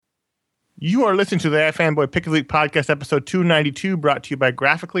You are listening to the iFanboy Pick of the Week podcast, episode 292, brought to you by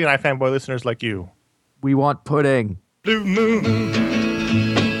Graphically and iFanboy listeners like you. We want pudding. Blue moon,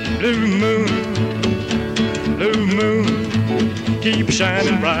 blue moon, blue moon, keep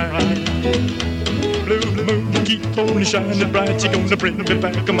shining bright. Blue moon, keep on shining bright. You're gonna bring me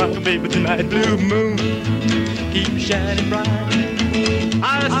back, my baby, tonight. Blue moon, keep shining bright.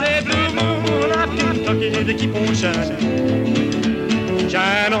 I say blue moon, I'm Kentucky, to keep on shining.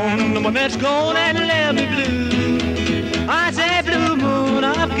 Shine on the one that's gone and let me blue. I say blue moon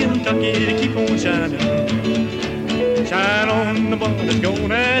of Kentucky to keep on shining. Shine on the one that's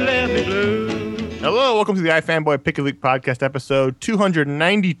gone and let me blue. Hello, welcome to the iFanboy Pick of the Week podcast, episode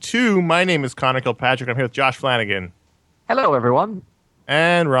 292. My name is Conor Kilpatrick. I'm here with Josh Flanagan. Hello, everyone.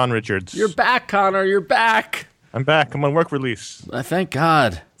 And Ron Richards. You're back, Conor. You're back. I'm back. I'm on work release. Thank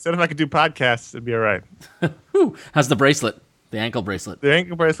God. Said if I could do podcasts, it'd be all right. How's the bracelet? The ankle bracelet. The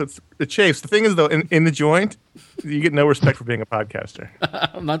ankle bracelet's the chafes. The thing is, though, in the joint, you get no respect for being a podcaster.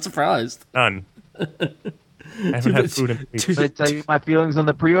 I'm not surprised. None. I haven't had food in weeks. Did I tell you my feelings on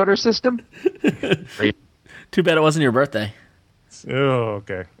the pre-order system? Too bad it wasn't your birthday. Oh,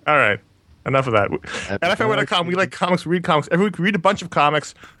 okay. All right. Enough of that. At iFanboy.com, we like comics, we read comics. Every week we read a bunch of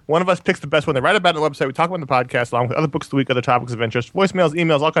comics. One of us picks the best one. They write about it on the website. We talk about it on the podcast along with other books of the week, other topics of interest, voicemails,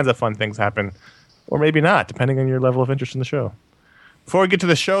 emails, all kinds of fun things happen. Or maybe not, depending on your level of interest in the show. Before we get to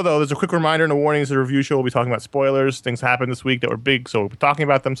the show, though, there's a quick reminder and a warning. It's a review show. We'll be talking about spoilers. Things happened this week that were big, so we'll be talking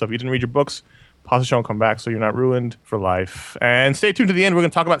about them. So if you didn't read your books, pause the show and come back so you're not ruined for life. And stay tuned to the end. We're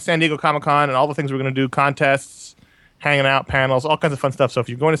going to talk about San Diego Comic-Con and all the things we're going to do, contests, hanging out, panels, all kinds of fun stuff. So if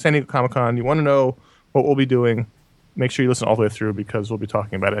you're going to San Diego Comic-Con, you want to know what we'll be doing, make sure you listen all the way through because we'll be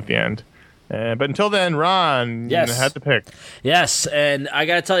talking about it at the end. But until then, Ron, Yes. you had to pick. Yes, and I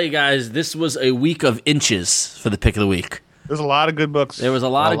got to tell you guys, this was a week of inches for the pick of the week. There's a lot of good books. There was a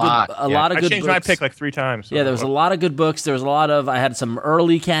lot of good I changed books. my pick like 3 times. So. Yeah, there was a lot of good books. There was a lot of, I had some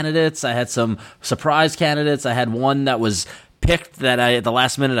early candidates. I had some surprise candidates. I had one that was picked that at the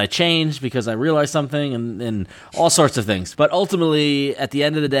last minute I changed because I realized something and all sorts of things. But ultimately, at the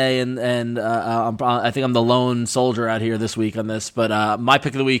end of the day, I think I'm the lone soldier out here this week on this, but my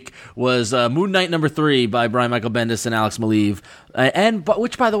pick of the week was Moon Knight #3 by Brian Michael Bendis and Alex Maleev.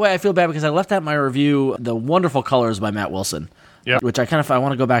 Which, by the way, I feel bad because I left out my review, The Wonderful Colors by Matt Wilson. Yep. Which I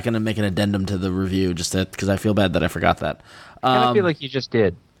want to go back in and make an addendum to the review just because I feel bad that I forgot that. I feel like you just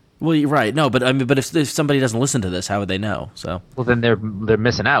did. Well, you're right. No, but if somebody doesn't listen to this, how would they know? So, well, then they're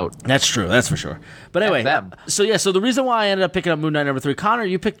missing out. That's true. That's for sure. But anyway, so the reason why I ended up picking up Moon Knight #3, Conor,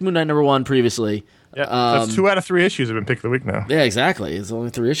 you picked Moon Knight #1 previously. Yeah, that's 2 out of 3 issues have been pick of the week now. Yeah, exactly. It's only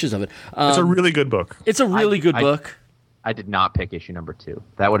 3 issues of it. It's a really good book. It's a really good book. I did not pick issue #2.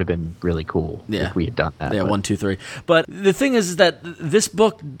 That would have been really cool if we had done that. Yeah, 1, 2, 3. But the thing is that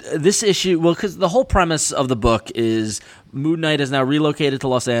this issue, well, because the whole premise of the book is Moon Knight is now relocated to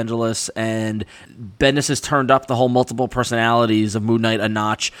Los Angeles, and Bendis has turned up the whole multiple personalities of Moon Knight a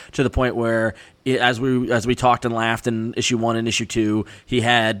notch to the point where, as we talked and laughed in issue 1 and issue 2, he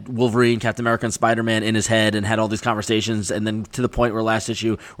had Wolverine, Captain America, and Spider-Man in his head and had all these conversations, and then to the point where last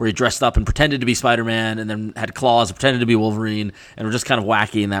issue where he dressed up and pretended to be Spider-Man and then had claws and pretended to be Wolverine, and were just kind of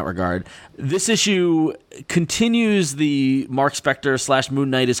wacky in that regard. This issue continues the Mark Spector / Moon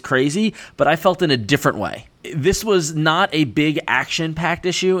Knight is crazy, but I felt in a different way. This was not a big action-packed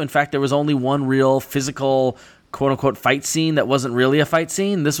issue. In fact, there was only one real physical quote-unquote fight scene that wasn't really a fight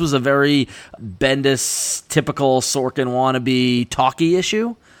scene. This was a very Bendis, typical Sorkin wannabe talky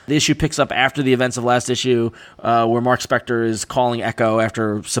issue. The issue picks up after the events of last issue, where Mark Spector is calling Echo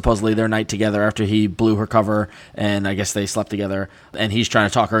after supposedly their night together, after he blew her cover, and I guess they slept together, and he's trying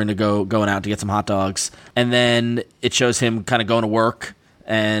to talk her into going out to get some hot dogs. And then it shows him kind of going to work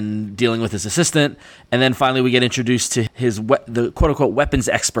and dealing with his assistant, and then finally we get introduced to the quote-unquote weapons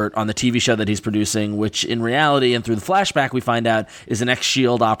expert on the TV show that he's producing, which in reality and through the flashback we find out is an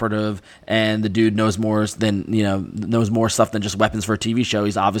ex-SHIELD operative, and the dude knows more stuff than just weapons for a TV show.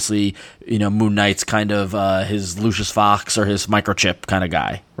 He's obviously, Moon Knight's kind of his Lucius Fox or his microchip kind of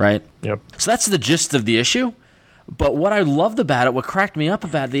guy, right? Yep. So that's the gist of the issue. But what I loved about it, what cracked me up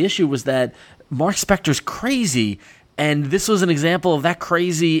about the issue, was that Mark Spector's crazy. And this was an example of that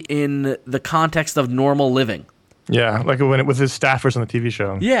crazy in the context of normal living. Yeah, like with his staffers on the TV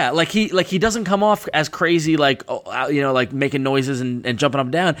show. Yeah, like he doesn't come off as crazy, like making noises and jumping up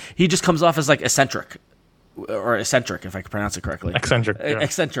and down. He just comes off as like eccentric, if I can pronounce it correctly. Eccentric. Yeah.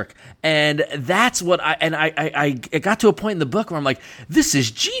 Eccentric. And that's what I got to a point in the book where I'm like, this is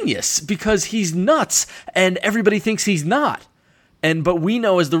genius because he's nuts and everybody thinks he's not. But we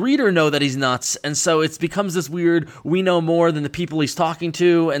know, as the reader, know that he's nuts, and so it becomes this weird, we know more than the people he's talking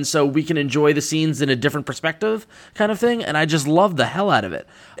to, and so we can enjoy the scenes in a different perspective kind of thing, and I just love the hell out of it.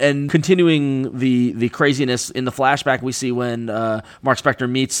 And continuing the craziness in the flashback we see when Mark Spector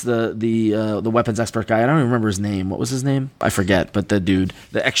meets the weapons expert guy. I don't even remember his name. What was his name? I forget, but the dude,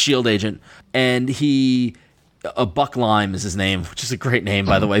 the ex-SHIELD agent, and Buck Lime is his name, which is a great name,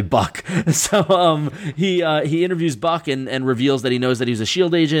 by the way, Buck. So he interviews Buck and reveals that he knows that he's a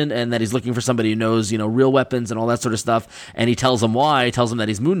SHIELD agent and that he's looking for somebody who knows, real weapons and all that sort of stuff. And he tells him why. He tells him that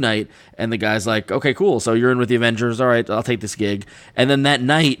he's Moon Knight. And the guy's like, okay, cool. So you're in with the Avengers. All right, I'll take this gig. And then that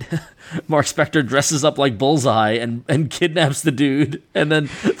night, Mark Spector dresses up like Bullseye and kidnaps the dude and then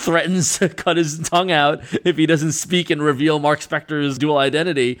threatens to cut his tongue out if he doesn't speak and reveal Mark Spector's dual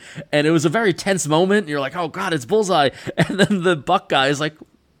identity. And it was a very tense moment. You're like, oh, God, it's Bullseye. And then the Buck guy is like,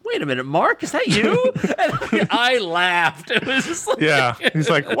 wait a minute, Mark, is that you? And I laughed. It was just like, yeah. He's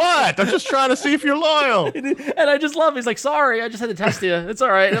like, what? I'm just trying to see if you're loyal. And I just love it. He's like, sorry, I just had to test you. It's all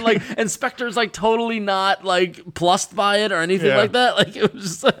right. And Spectre's like totally not like plussed by it or anything like that. Like it was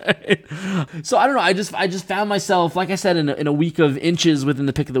just like, so I don't know. I just found myself, like I said, in a week of inches within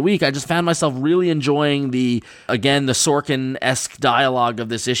the pick of the week, I just found myself really enjoying the Sorkin-esque dialogue of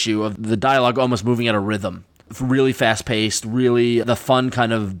this issue, of the dialogue almost moving at a rhythm. Really fast-paced, really the fun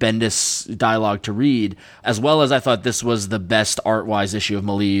kind of Bendis dialogue to read, as well as I thought this was the best art-wise issue of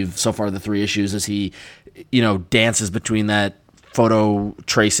Maleev so far, the 3 issues, as he, dances between that photo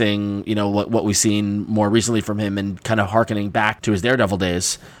tracing, what we've seen more recently from him and kind of hearkening back to his Daredevil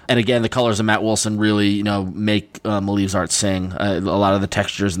days. And again, the colors of Matt Wilson really, make Maleev's art sing. A lot of the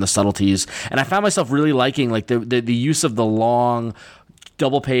textures and the subtleties. And I found myself really liking like the use of the long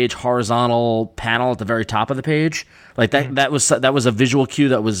double-page horizontal panel at the very top of the page, like that. That was a visual cue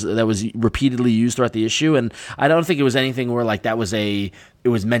that was repeatedly used throughout the issue, and I don't think it was anything where like it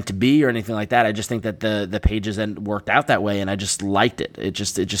was meant to be or anything like that. I just think that the pages worked out that way, and I just liked it. It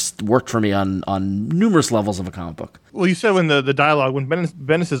just worked for me on numerous levels of a comic book. Well, you said when the dialogue, when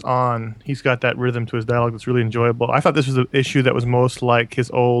Bendis is on, he's got that rhythm to his dialogue that's really enjoyable. I thought this was the issue that was most like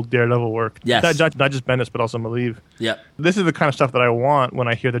his old Daredevil work. Yes. Not just Bendis, but also Maleev. Yeah. This is the kind of stuff that I want when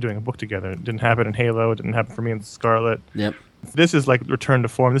I hear they're doing a book together. It didn't happen in Halo. It didn't happen for me in Scarlet. Yep. This is like return to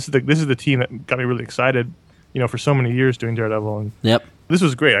form. This is the team that got me really excited, for so many years doing Daredevil. And yep. This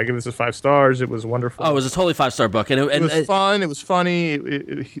was great. I give this a 5 stars. It was wonderful. Oh, it was a totally 5-star book, and it was fun. It was funny.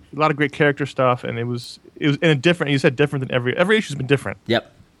 A lot of great character stuff, and it was in a different. You said different than every issue's been different.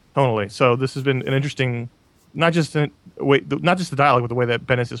 Yep. Totally. So this has been an interesting, not just the dialogue, but the way that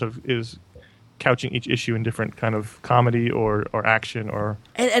Bendis is couching each issue in different kind of comedy or action or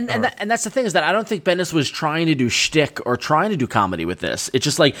and that's the thing, is that I don't think Bendis was trying to do shtick or trying to do comedy with this. It's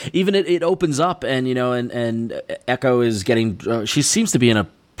just like even it opens up and and Echo is getting she seems to be in a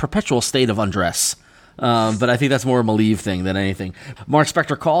perpetual state of undress. But I think that's more a Maleev thing than anything. Mark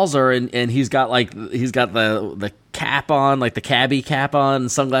Spector calls her and he's got the cap on, like the cabbie cap on,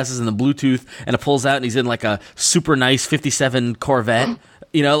 and sunglasses and the Bluetooth, and it pulls out and he's in like a super nice 57 Corvette.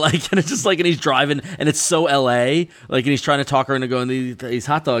 And it's just like, and he's driving, and it's so LA, like, and he's trying to talk her into going these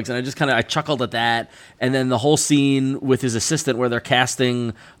hot dogs, and I chuckled at that. And then the whole scene with his assistant where they're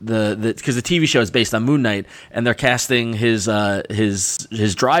casting because the TV show is based on Moon Knight, and they're casting his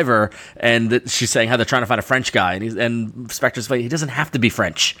driver, and she's saying how they're trying to find a French guy, and Spectre's like, he doesn't have to be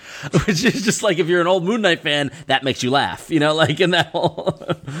French, which is just like, if you're an old Moon Knight fan, that makes you laugh, like in that whole,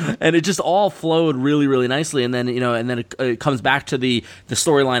 and it just all flowed really, really nicely. And then it comes back to the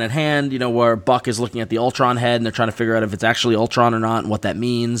storyline at hand, where Buck is looking at the Ultron head and they're trying to figure out if it's actually Ultron or not and what that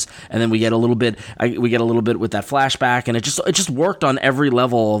means. And then we get a little bit with that flashback, and it just worked on every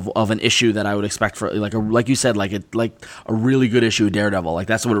level of an issue that I would expect for like you said, like a really good issue of Daredevil. Like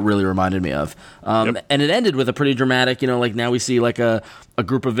that's what it really reminded me of. Yep. And it ended with a pretty dramatic, like now we see like a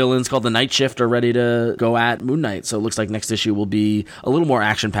group of villains called the Night Shift are ready to go at Moon Knight. So it looks like next issue will be a little more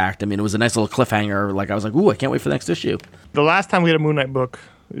action packed. I mean, it was a nice little cliffhanger. Like I was like, ooh, I can't wait for the next issue. The last time we had a Moon Knight book,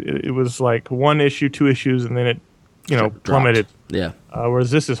 it was like 1 issue, 2 issues, and then it, plummeted. Yeah.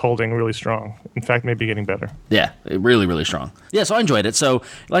 Whereas this is holding really strong. In fact, maybe getting better. Yeah, really, really strong. Yeah, so I enjoyed it. So,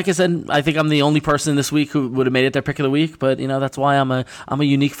 like I said, I think I'm the only person this week who would have made it their pick of the week. But that's why I'm a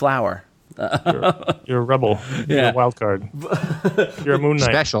unique flower. You're a rebel. You're a wild card. You're a Moon Knight.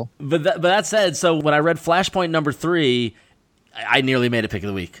 Special. But that said, so when I read Flashpoint number 3, I nearly made a pick of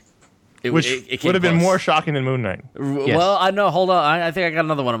the week. Which would have been more shocking than Moon Knight. Yes. Well, I know. Hold on. I think I got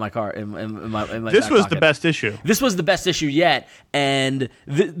another one in my car. In my this was the best issue. This was the best issue yet, and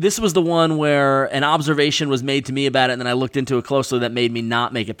this was the one where an observation was made to me about it, and then I looked into it closely that made me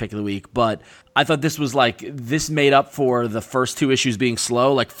not make a pick of the week. But I thought this made up for the first 2 issues being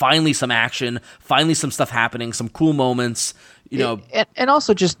slow. Like finally some action, finally some stuff happening, some cool moments. And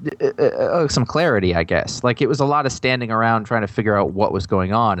also just some clarity, I guess. Like it was a lot of standing around trying to figure out what was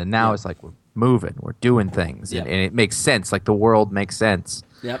going on, and now it's like we're moving, we're doing things, and it makes sense. Like the world makes sense.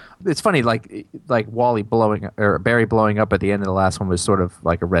 Yep. It's funny, like Wally Barry blowing up at the end of the last one was sort of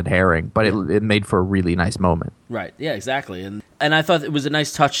like a red herring, but it made for a really nice moment. Right. Yeah. Exactly. And I thought it was a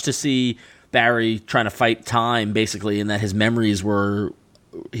nice touch to see Barry trying to fight time, basically, and that his memories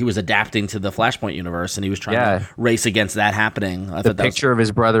he was adapting to the Flashpoint universe, and he was trying to race against that happening. The picture of his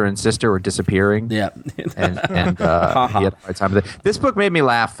brother and sister were disappearing. Yeah, and he had a hard time with it. This book made me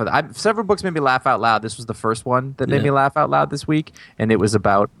laugh. Several books made me laugh out loud. This was the first one that made me laugh out loud this week, and it was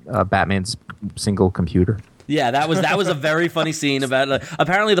about Batman's single computer. Yeah, that was a very funny scene about.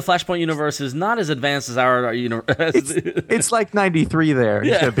 Apparently, the Flashpoint universe is not as advanced as our universe. It's like 93 there.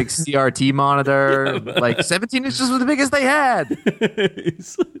 He's got a big CRT monitor. Like 17 inches was the biggest they had.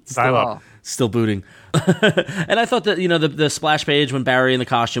 Still booting. And I thought that the splash page when Barry in the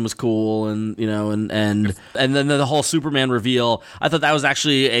costume was cool, and and then the whole Superman reveal. I thought that was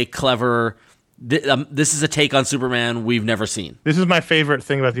actually a clever. This is a take on Superman we've never seen. This is my favorite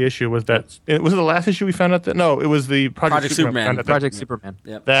thing about the issue was that was it the last issue we found out that it was the Project Superman. Project Superman.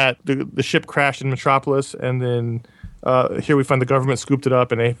 Yep. That the ship crashed in Metropolis, and then here we find the government scooped it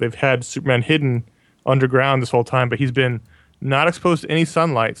up, and they've had Superman hidden underground this whole time, but he's been not exposed to any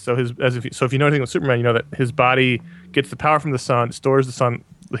sunlight. So if you know anything with Superman, you know that his body gets the power from the sun, stores the sun.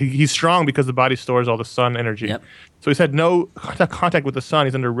 He's strong because the body stores all the sun energy. Yep. So he's had no contact with the sun.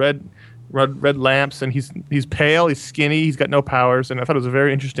 He's under red lamps, and he's pale, he's skinny, he's got no powers, and I thought it was a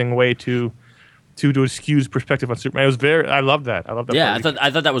very interesting way to excuse perspective on Superman. I love that. Yeah,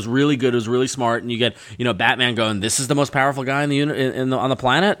 I thought that was really good. It was really smart, and you get Batman going, "This is the most powerful guy on the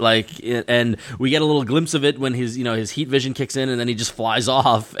planet." And we get a little glimpse of it when his heat vision kicks in, and then he just flies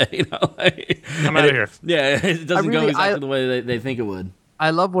off. Come out of here. Yeah, it doesn't go exactly the way they think it would. I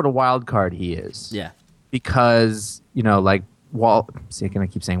love what a wild card he is. Yeah, because like See, can I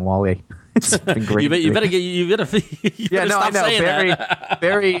keep saying Wally? It's been great. you better stop saying that.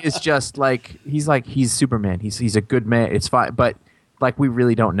 Barry is just he's Superman. He's a good man. It's fine, but we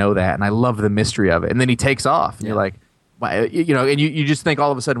really don't know that, and I love the mystery of it. And then he takes off, and you're like, and you just think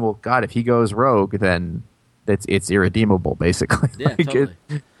all of a sudden, well, God, if he goes rogue, then it's irredeemable, basically. Yeah, totally.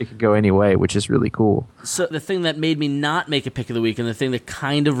 It could go any way, which is really cool. So the thing that made me not make a pick of the week, and the thing that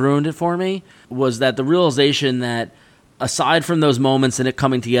kind of ruined it for me, was that the realization that, aside from those moments and it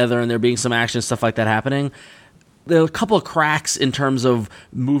coming together and there being some action and stuff like that happening, there are a couple of cracks in terms of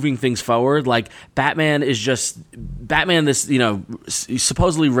moving things forward. Like Batman, this, he's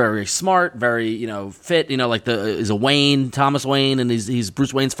supposedly very smart, very, fit, is a Thomas Wayne, and he's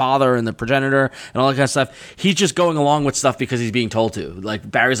Bruce Wayne's father and the progenitor and all that kind of stuff. He's just going along with stuff because he's being told to.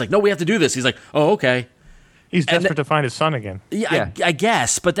 Like Barry's like, no, we have to do this. He's like, oh, okay. He's desperate to find his son again. Yeah. I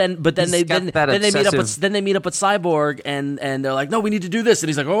guess, but then they meet up with Cyborg, and they're like, no, we need to do this, and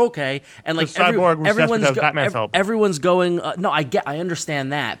he's like, oh, okay, and everyone's going. I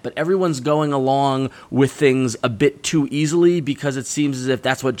understand that, but everyone's going along with things a bit too easily because it seems as if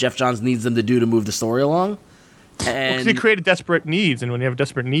that's what Jeff Johns needs them to do to move the story along. Because he created desperate needs, and when you have a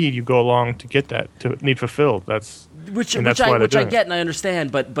desperate need, you go along to get that need fulfilled. Which I get and I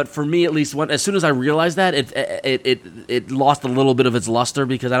understand, but for me at least, as soon as I realized that, it lost a little bit of its luster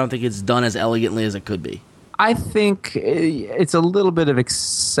because I don't think it's done as elegantly as it could be. I think it's a little bit of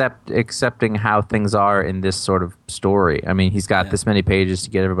accepting how things are in this sort of story. I mean, he's got this many pages to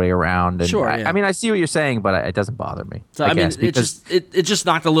get everybody around. And sure. I mean, I see what you're saying, but it doesn't bother me. So it just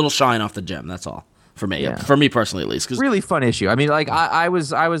knocked a little shine off the gem. That's all. For me personally, at least, really fun issue. I mean, I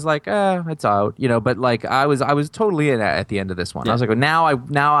was like, it's out, but I was totally in at the end of this one. Yeah. I was like, well,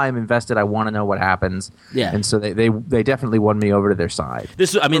 now I'm invested. I want to know what happens. Yeah, and so they definitely won me over to their side.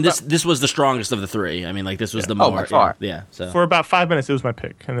 This was the strongest of the three. I mean, this was the more. By far. Yeah. So for about 5 minutes, it was my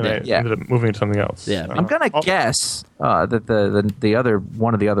pick, and then I ended up moving to something else. Yeah, I'm gonna guess that the other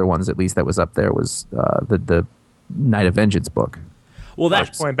one of the other ones, at least that was up there, was the Night of Vengeance book. Well,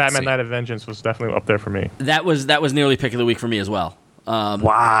 that point, Batman Night of Vengeance was definitely up there for me. That was nearly pick of the week for me as well.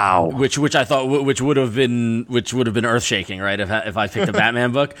 Wow, which I thought would have been earth shaking, right? If I picked a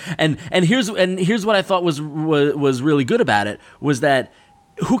Batman book, and here's what I thought was really good about it was that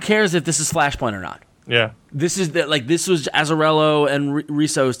who cares if this is Flashpoint or not? Yeah, this was Azzarello and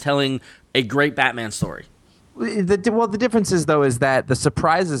Risso's telling a great Batman story. The difference is that the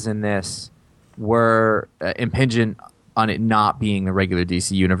surprises in this were impingent on it not being the regular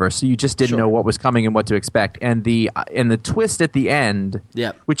DC universe, so you just didn't know what was coming and what to expect. And the twist at the end,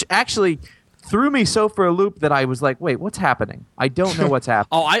 which actually threw me so for a loop that I was like, wait, what's happening? I don't know what's happening.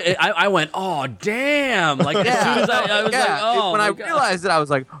 Oh, I went, oh damn! Like as soon as I was like, oh, when I realized it, I was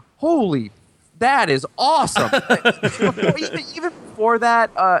like, holy, that is awesome. even before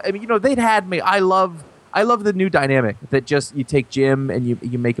that, I mean, they'd had me. I love the new dynamic that just you take Jim and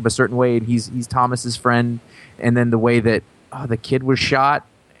you make him a certain way, and he's Thomas's friend, and then the way that the kid was shot.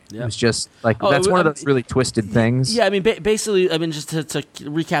 It was just like that's one of those really twisted things. Yeah, I mean, basically, I mean, just to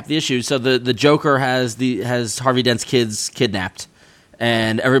recap the issue. So the Joker has Harvey Dent's kids kidnapped,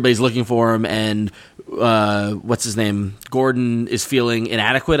 and everybody's looking for him. And what's his name? Gordon is feeling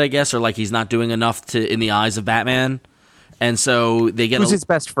inadequate, I guess, or like he's not doing enough in the eyes of Batman. And so they get who's his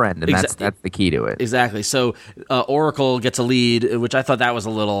best friend, and that's the key to it. Exactly. So Oracle gets a lead, which I thought that was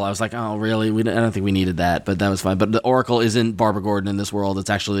a little. I was like, oh, really? I don't think we needed that, but that was fine. But the Oracle isn't Barbara Gordon in this world; it's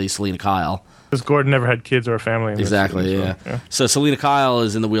actually Selena Kyle. Because Gordon never had kids or a family. Exactly. Yeah. So Selena Kyle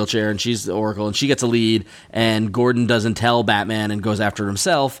is in the wheelchair, and she's the Oracle, and she gets a lead. And Gordon doesn't tell Batman and goes after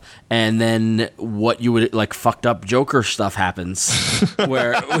himself. And then what you would like fucked up Joker stuff happens,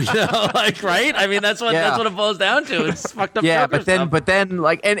 where right? I mean, that's what it boils down to. It's fucked up. Yeah, Joker stuff. but then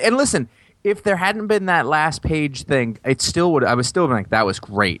like and listen, if there hadn't been that last page thing, it still would. I was still like, that was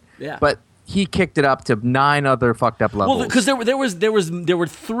great. Yeah. But he kicked it up to 9 other fucked up levels. Well, because there were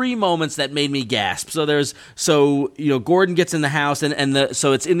 3 moments that made me gasp. So Gordon gets in the house and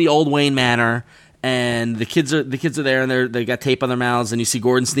so it's in the old Wayne Manor. And the kids are there, and they got tape on their mouths, and you see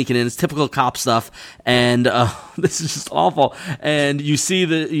Gordon sneaking in. It's typical cop stuff, and this is just awful. And you see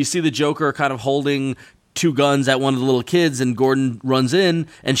the Joker kind of holding 2 guns at one of the little kids, and Gordon runs in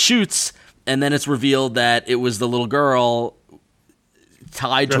and shoots, and then it's revealed that it was the little girl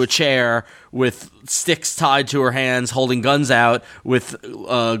tied to a chair with sticks tied to her hands, holding guns out, with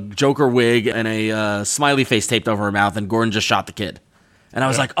a Joker wig and a smiley face taped over her mouth, and Gordon just shot the kid. And I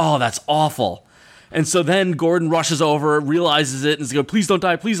was like, oh, that's awful. And so then Gordon rushes over, realizes it, and is going, please don't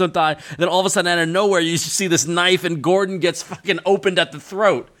die, please don't die. And then all of a sudden, out of nowhere, you see this knife, and Gordon gets fucking opened at the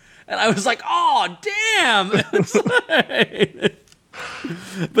throat. And I was like, oh, damn.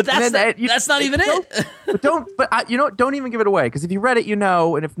 But that's not even it. Don't even give it away, because if you read it,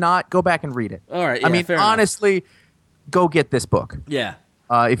 and if not, go back and read it. All right. Yeah, I mean, honestly, go get this book. Yeah.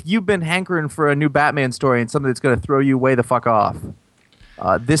 If you've been hankering for a new Batman story and something that's going to throw you way the fuck off,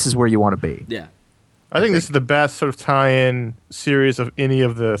 this is where you want to be. Yeah. I think this is the best sort of tie-in series of any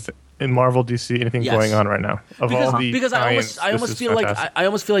of in Marvel, DC, anything going on right now. Because I almost feel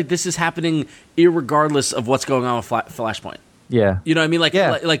like this is happening irregardless of what's going on with Flashpoint. Yeah, you know what I mean?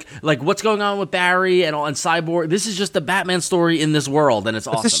 Like what's going on with Barry and Cyborg? This is just the Batman story in this world, and it's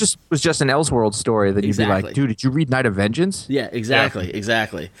awesome. This was just an Elseworld story that you'd be like, dude, did you read Night of Vengeance? Yeah, exactly.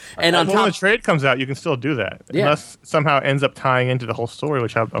 And when the trade comes out, you can still do that, unless somehow it ends up tying into the whole story,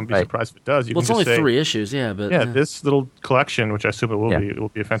 which I'd be surprised if it does. It's only 3 issues, but this little collection, which I assume it will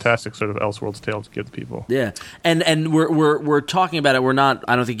be a fantastic sort of Elseworlds tale to give people. Yeah, and we're talking about it. We're not,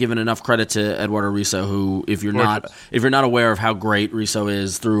 I don't think, giving enough credit to Eduardo Risso, who, if you're not aware of how great Risso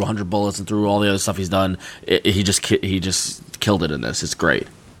is through 100 Bullets and through all the other stuff he's done, he just killed it in this. It's great.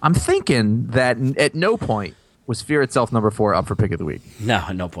 I'm thinking that at no point was Fear Itself #4 up for Pick of the Week. No,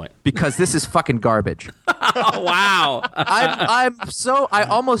 at no point. Because this is fucking garbage. Oh, wow. I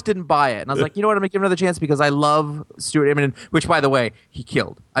almost didn't buy it. And I was like, you know what, I'm going to give it another chance because I love Stuart Immonen, which, by the way, he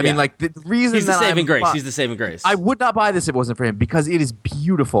killed. I mean, like, the reason he's the saving grace. He's the saving grace. I would not buy this if it wasn't for him because it is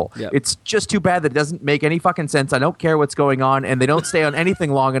beautiful. Yep. It's just too bad that it doesn't make any fucking sense. I don't care what's going on, and they don't stay on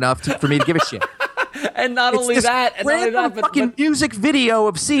anything long enough for me to give a shit. And not only that, but music video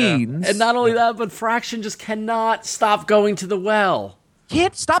of scenes. And not only that, but Fraction just cannot stop going to the well.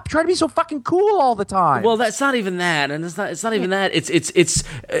 Can't stop trying to be so fucking cool all the time. Well, that's not even that, and it's not even that. It's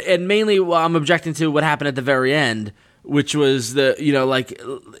and mainly I'm objecting to what happened at the very end, which was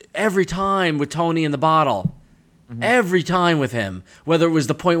every time with Tony in the bottle. Mm-hmm. Every time with him, whether it was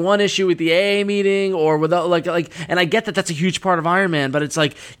the Point One issue with the AA meeting or without and I get that that's a huge part of Iron Man, but it's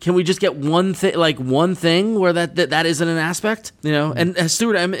like, can we just get one thing where that isn't an aspect, Mm-hmm. And has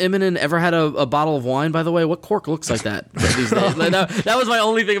Stuart Immonen ever had a bottle of wine, by the way? What cork looks like that these days? That was my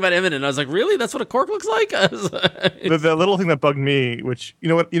only thing about Immonen. I was like, really? That's what a cork looks like? The little thing that bugged me, which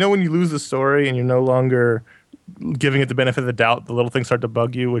when you lose the story and you're no longer giving it the benefit of the doubt, the little things start to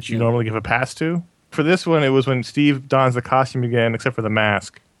bug you, which you normally give a pass to. For this one, it was when Steve dons the costume again, except for the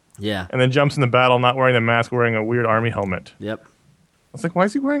mask. Yeah. And then jumps in the battle, not wearing the mask, wearing a weird army helmet. Yep. I was like, why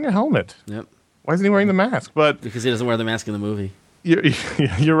is he wearing a helmet? Yep. Why isn't he wearing the mask? But because he doesn't wear the mask in the movie.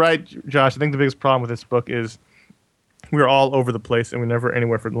 You're right, Josh. I think the biggest problem with this book is we're all over the place, and we're never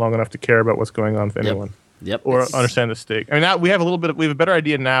anywhere for long enough to care about what's going on with anyone. Yep. Or understand the stake. I mean, now we have a better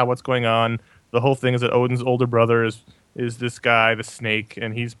idea now what's going on the whole thing is that Odin's older brother is this guy, the snake,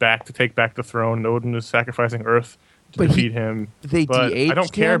 and he's back to take back the throne. And Odin is sacrificing Earth to defeat him. But I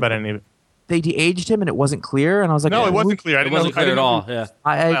don't care about any of it. They de-aged him, and it wasn't clear. And I was like, no, it wasn't clear. It wasn't clear at all. Yeah,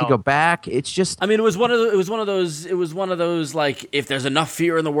 I had to go back. It's just. I mean, it was one of those like, if there's enough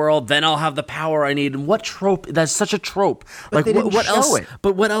fear in the world, then I'll have the power I need. And what trope? That's such a trope. But like, what else? It.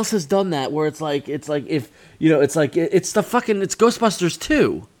 But what else has done that? Where it's like if it's Ghostbusters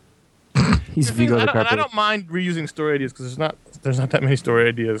 2. He's Vigo the Carpenter. I don't mind reusing story ideas because there's not that many story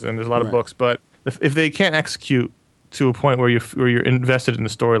ideas and there's a lot of books. But if they can't execute to a point where you're invested in the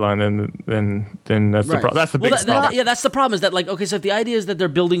storyline, then that's the problem. That's the biggest problem. Yeah, that's the problem. Is that like, okay, so if the idea is that they're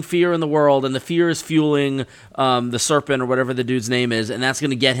building fear in the world, and the fear is fueling the serpent or whatever the dude's name is, and that's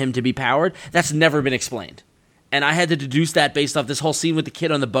going to get him to be powered, that's never been explained. And I had to deduce that based off this whole scene with the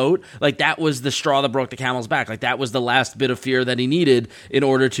kid on the boat. Like, that was the straw that broke the camel's back. Like, that was the last bit of fear that he needed in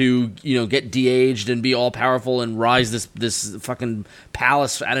order to, get de-aged and be all powerful and rise this fucking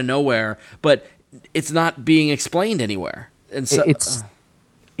palace out of nowhere. But it's not being explained anywhere, and so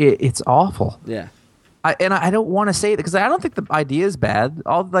it's awful. Yeah, I don't want to say it because I don't think the idea is bad.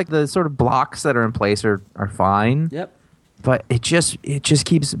 All like the sort of blocks that are in place are fine. Yep. But it just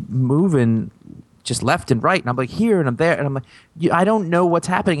keeps moving, just left and right, and I'm like here and I'm there, and I'm like, I don't know what's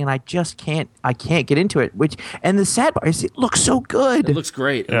happening, and I just can't get into it. And the sad part is it looks so good. It looks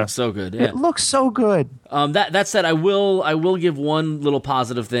great. It looks so good. Yeah. It looks so good. That said, I will give one little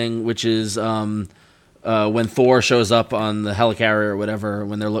positive thing, which is when Thor shows up on the helicarrier or whatever,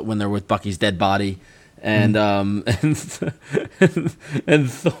 when they're with Bucky's dead body. And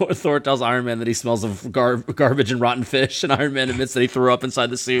Thor tells Iron Man that he smells of garbage and rotten fish, and Iron Man admits that he threw up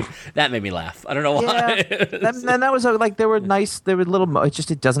inside the suit. That made me laugh. I don't know why. Yeah. And that was like they were nice. They were little.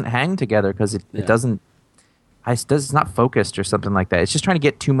 It doesn't hang together because it doesn't. It's not focused or something like that. It's just trying to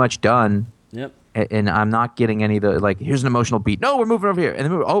get too much done. Yep. And I'm not getting any of the like. Here's an emotional beat. No, we're moving over here, and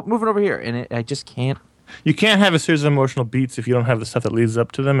then moving over here, and I just can't. You can't have a series of emotional beats if you don't have the stuff that leads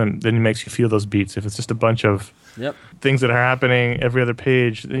up to them, and then it makes you feel those beats. If it's just a bunch of things that are happening every other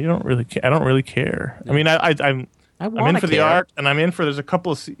page, then you don't really. I don't really care. Yep. I mean, I'm in for the art, and I'm in for. There's a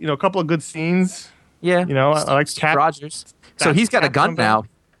couple of good scenes. Yeah, I like Cap Rogers. So he's got a gun now.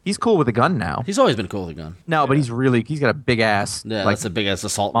 He's cool with a gun now. He's always been cool with a gun. No, but he's got a big ass. Yeah, like, that's a big ass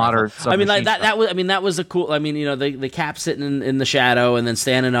assault modern. I mean, like that was. I mean, that was a cool. I mean, the Cap sitting in the shadow and then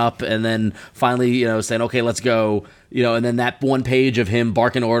standing up and then finally, saying, "Okay, let's go." And then that one page of him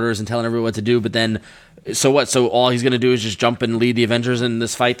barking orders and telling everyone what to do. But then, so what? So all he's going to do is just jump and lead the Avengers in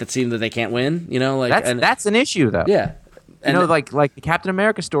this fight that seemed that they can't win. That's an issue though. Yeah. Like the Captain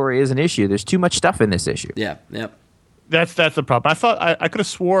America story is an issue. There's too much stuff in this issue. Yeah. Yep. That's the problem. I thought I could have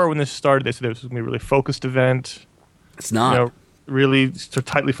swore when this started they said it was going to be a really focused event. It's not. Really so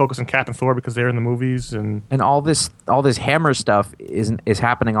tightly focused on Cap and Thor because they're in the movies and all this Hammer stuff is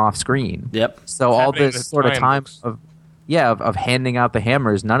happening off screen. Yep. So all this sort of time of handing out the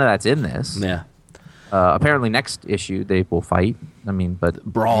hammers, none of that's in this. Yeah. Apparently, next issue they will fight. I mean, but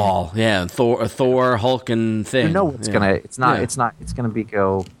brawl, yeah. Thor, Hulk, and thing. You know what's gonna? It's not. Yeah. It's not. It's gonna be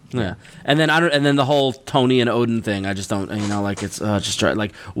go. Yeah, and then the whole Tony and Odin thing. I just don't. It's just try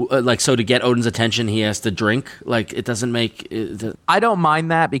so to get Odin's attention, he has to drink. Like it doesn't make. I don't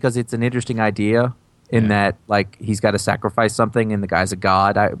mind that because it's an interesting idea. In that, like, he's got to sacrifice something, and the guy's a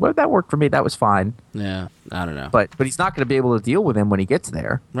god. That worked for me. That was fine. Yeah, I don't know. But he's not going to be able to deal with him when he gets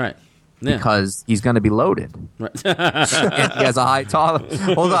there. Right. Yeah. Because he's going to be loaded. Right. And he has a high tolerance.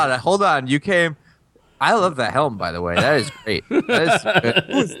 Hold on. You came. I love that helm, by the way. That is great. That is good.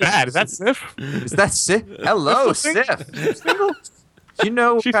 Who's that? Is that Sif? Is that Sif? Hello, Sif. Do you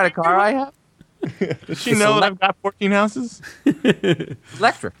know what kind of car I have? Does she know that I've got 14 houses?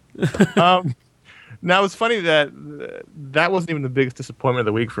 Electric. Now, it's funny that wasn't even the biggest disappointment of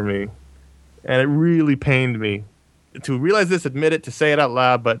the week for me. And it really pained me to realize this, admit it, to say it out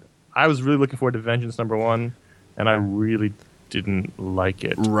loud, but I was really looking forward to Vengeance #1, and I really didn't like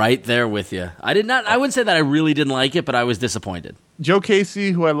it. Right there with you. I wouldn't say that I really didn't like it, but I was disappointed. Joe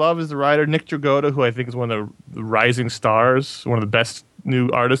Casey, who I love as the writer, Nick Dragotta, who I think is one of the rising stars, one of the best new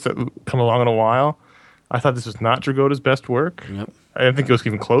artists that come along in a while. I thought this was not Dragotta's best work. Yep. I didn't think it was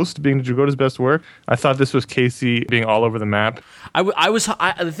even close to being Dragotta's best work. I thought this was Casey being all over the map.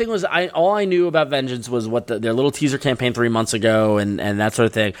 The thing was, all I knew about Vengeance was what their little teaser campaign 3 months ago and that sort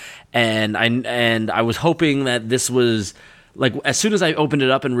of thing. And I was hoping that this was like as soon as I opened it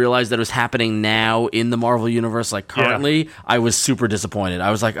up and realized that it was happening now in the Marvel universe, like currently, I was super disappointed.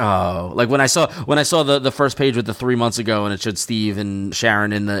 I was like, oh, like when I saw the first page with the 3 months ago and it showed Steve and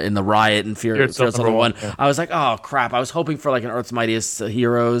Sharon in the riot and Fear Itself number 1. Yeah. I was like, oh crap! I was hoping for like an Earth's Mightiest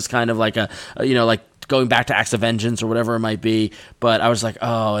Heroes kind of like a like going back to Acts of Vengeance or whatever it might be, but I was like,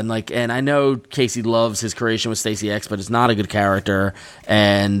 oh, and I know Casey loves his creation with Stacey X, but it's not a good character.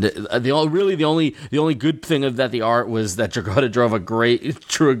 And the only good thing of that the art was that Dragotta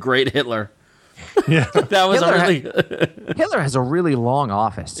drew a great Hitler. Yeah, that was Hitler has a really long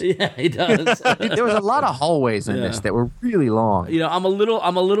office. Yeah, he does. There was a lot of hallways in this that were really long. I'm a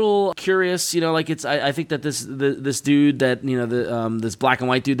little curious. Like I think that this dude that this black and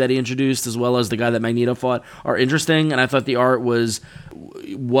white dude that he introduced, as well as the guy that Magneto fought, are interesting. And I thought the art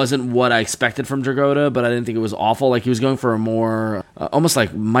wasn't what I expected from Dragotta, but I didn't think it was awful. Like he was going for a more almost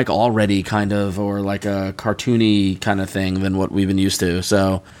like Mike Allred kind of, or like a cartoony kind of thing than what we've been used to.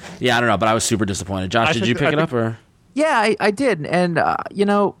 So yeah, I don't know, but I was super disappointed. Josh, did you pick it up or? Yeah, I did, and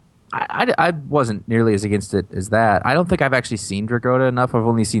I wasn't nearly as against it as that. I don't think I've actually seen Dragotta enough. I've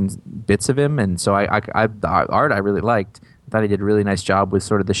only seen bits of him, and so the art I really liked. I thought he did a really nice job with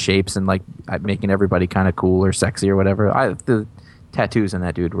sort of the shapes and like making everybody kind of cool or sexy or whatever. The tattoos on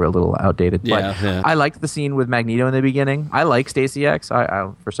that dude were a little outdated, but I liked the scene with Magneto in the beginning. I like Stacey X. I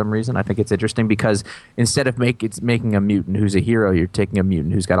for some reason I think it's interesting because instead of making a mutant who's a hero, you're taking a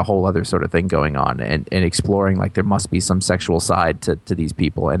mutant who's got a whole other sort of thing going on and exploring like there must be some sexual side to these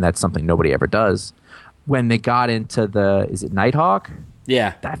people, and that's something nobody ever does. When they got into is it Nighthawk?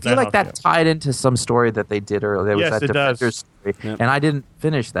 Yeah, I feel like that tied into some story that they did earlier. Yes, it does. And I didn't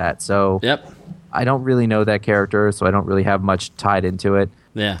finish that, so I don't really know that character, so I don't really have much tied into it.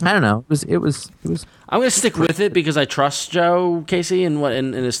 Yeah, I don't know. It was. I'm gonna stick with it because I trust Joe Casey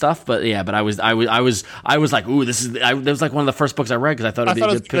and his stuff. But yeah, but I was like, ooh, that was like one of the first books I read because I thought it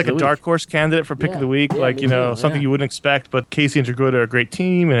was like a dark horse candidate for pick of the week, something you wouldn't expect. But Casey and Dragotta are a great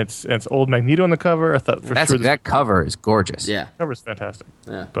team, and it's old Magneto on the cover. I thought that cover is gorgeous. Yeah, the cover's fantastic.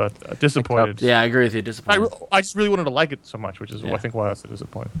 Yeah, but disappointed. Yeah, I agree with you. Disappointed. I just really wanted to like it so much, which is I think why I was so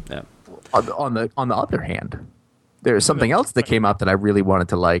disappointed. Yeah. On the other hand, there's something else that came out that I really wanted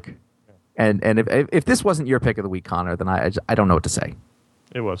to like, and if this wasn't your pick of the week, Connor, then I don't know what to say.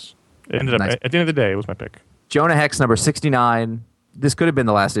 It was. It ended up at the end of the day, it was my pick. Jonah Hex number 69. This could have been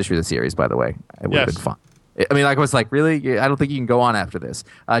the last issue of the series, by the way. It would have been fun. I mean, I was like, really? I don't think you can go on after this.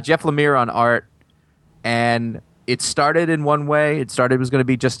 Jeff Lemire on art, and it started in one way. It was going to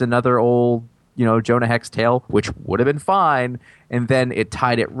be just another old, Jonah Hex tale, which would have been fine. And then it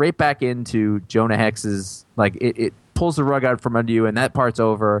tied it right back into Jonah Hex's, like, it pulls the rug out from under you, and that part's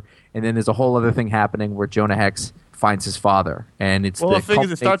over. And then there's a whole other thing happening where Jonah Hex finds his father. And it's the thing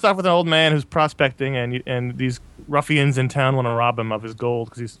is, it starts off with an old man who's prospecting, and these ruffians in town want to rob him of his gold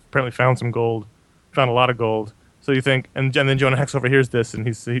because he's apparently found some gold, found a lot of gold. So you think, and then Jonah Hex overhears this, and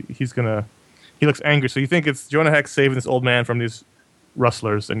he looks angry. So you think it's Jonah Hex saving this old man from these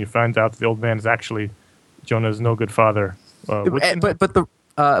rustlers, and you find out that the old man is actually Jonah's no good father. But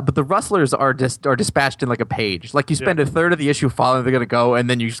the rustlers are dispatched in like a page. Like you spend a third of the issue following they're going to go, and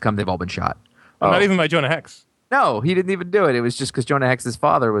then you just come, they've all been shot. Not even by Jonah Hex. No, he didn't even do it. It was just because Jonah Hex's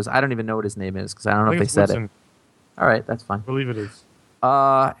father was, I don't even know what his name is because I don't know if they said it. All right, that's fine. I believe it is.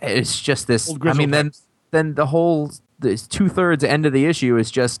 It's just this. I mean, then the whole 2/3 end of the issue is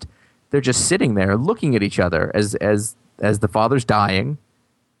just they're just sitting there looking at each other as the father's dying,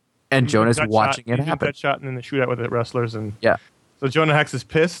 and Jonah's watching it happen. Got shot in the shootout with the wrestlers, and yeah. So Jonah Hex is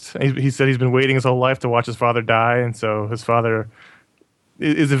pissed. He said he's been waiting his whole life to watch his father die, and so his father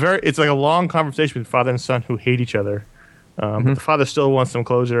it's like a long conversation with father and son who hate each other. But the father still wants some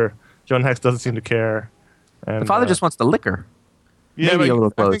closure. Jonah Hex doesn't seem to care. And, the father just wants the liquor. Yeah, maybe a little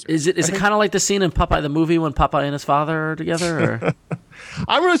closure. Is it kind of like the scene in Popeye the movie when Popeye and his father are together? Or?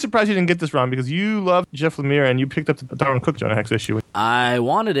 I'm really surprised you didn't get this, Ron, because you love Jeff Lemire and you picked up the Darwin Cook Jonah Hex issue. I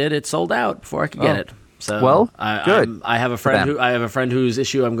wanted it. It sold out before I could get it. So good. I have a friend whose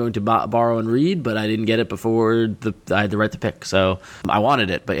issue I'm going to borrow and read, but I didn't get it before I had the right to pick. So I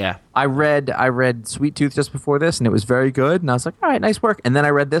wanted it, but yeah. I read Sweet Tooth just before this, and it was very good. And I was like, all right, nice work. And then I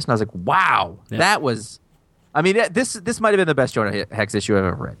read this, and I was like, wow, that was. I mean, this might have been the best Jonah Hex issue I've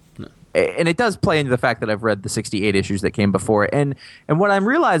ever read. No. And it does play into the fact that I've read the 68 issues that came before it. And what I'm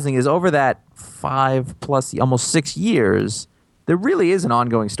realizing is over that 5 plus almost 6 years, there really is an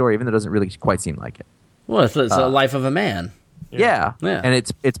ongoing story, even though it doesn't really quite seem like it. Well, it's the life of a man. Yeah. And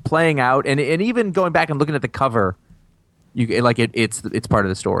it's playing out, and even going back and looking at the cover, it's part of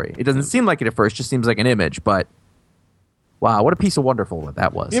the story. It doesn't seem like it at first; just seems like an image, but Wow, what a piece of wonderful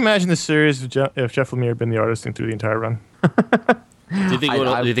that was. Can you imagine the series if Jeff Lemire had been the artist through the entire run? Do you think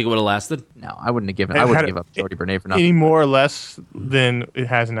it would have lasted? No, I wouldn't have given. I wouldn't give up Jordy Bernay for nothing. Any more or less than it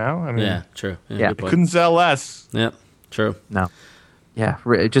has now? I mean, Yeah, true. Yeah. it couldn't sell less. Yep, true. No. Yeah,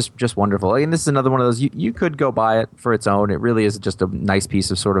 just wonderful. And this is another one of those, you could go buy it for its own. It really is just a nice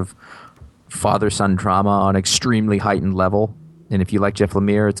piece of sort of father-son drama on extremely heightened level. And if you like Jeff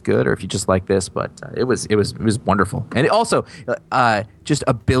Lemire, it's good. Or if you just like this, but it was wonderful. And it also, just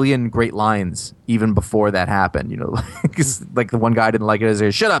a billion great lines even before that happened. You know, like the one guy didn't like it. He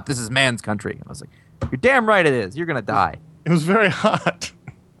said, "Shut up! This is man's country." And I was like, "You're damn right it is. You're gonna die." It was very hot.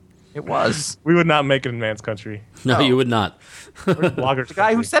 It was. We would not make it in man's country. No, you would not. Bloggers. The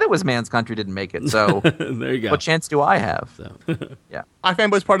guy who said it was man's country didn't make it. So There you go. what chance do I have? Yeah.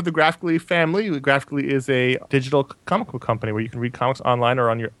 iFanboy is part of the Graphically family. Graphically is a digital comic book company where you can read comics online or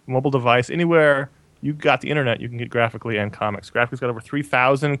on your mobile device. Anywhere you got the internet, you can get Graphically and comics. Graphically's got over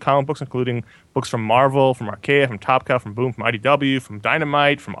 3,000 comic books, including books from Marvel, from Archaea, from Top Cow, from Boom, from IDW, from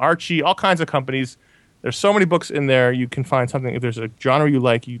Dynamite, from Archie, all kinds of companies. There's so many books in there. You can find something. If there's a genre you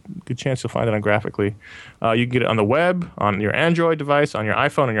like, good chance you'll find it on Graphically. You can get it on the web, on your Android device, on your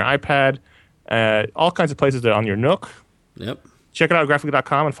iPhone, on your iPad, all kinds of places on your Nook. Yep. Check it out at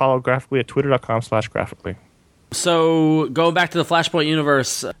graphically.com and follow Graphically at twitter.com/graphically. So, going back to the Flashpoint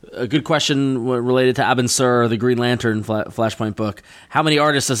universe, a good question related to Abin Sur, the Green Lantern Flashpoint book. How many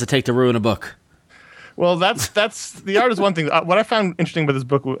artists does it take to ruin a book? Well, that's the art is one thing. What I found interesting about this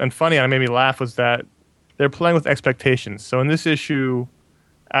book and funny and it made me laugh was that they're playing with expectations. So in this issue,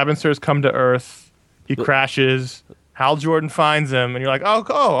 Abin Sur's come to Earth. He crashes. Hal Jordan finds him, and you're like,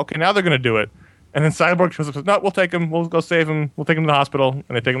 oh, okay, now they're going to do it. And then Cyborg shows up and says, no, we'll take him. We'll go save him. We'll take him to the hospital.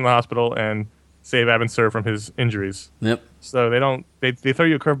 And they take him to the hospital and save Abin Sur from his injuries. Yep. So they throw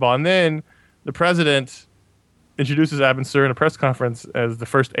you a curveball. And then the president introduces Abin Sur in a press conference as the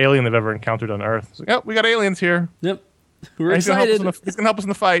first alien they've ever encountered on Earth. It's like, oh, we got aliens here. Yep. We're He's excited. going to help us in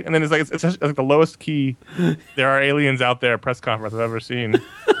the fight. And then it's like the lowest key, there are aliens out there press conference I've ever seen.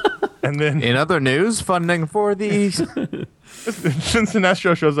 And then In other news, funding for the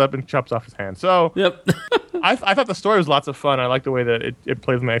Sinestro shows up and chops off his hand. So Yep. I thought the story was lots of fun. I liked the way that it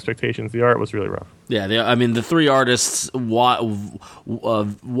plays with my expectations. The art was really rough. Yeah, I mean the three artists, widely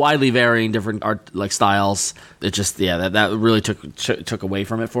varying different art like styles. It just that really took away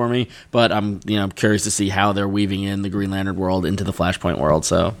from it for me. But I'm curious to see how they're weaving in the Green Lantern world into the Flashpoint world.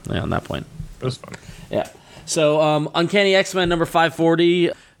 So on that point, It was fun. yeah. So Uncanny X-Men number 540.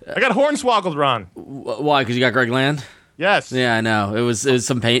 I got hornswoggled, Ron. Why? Because you got Greg Land. Yes. Yeah, I know. It was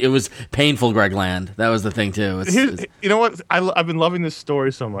some pain. It was painful, Greg Land. That was the thing too. You know what? I've been loving this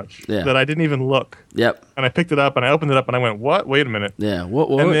story so much that I didn't even look. Yep. And I picked it up and I opened it up and I went, "What? Wait a minute." Yeah. What?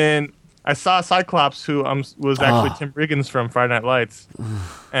 And then I saw Cyclops, who was actually Tim Riggins from Friday Night Lights.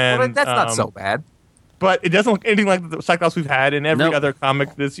 And that's not so bad. But it doesn't look anything like the Cyclops we've had in every Nope. other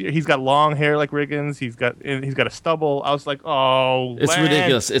comic this year. He's got long hair like Riggins. He's got a stubble. I was like, oh, It's Land.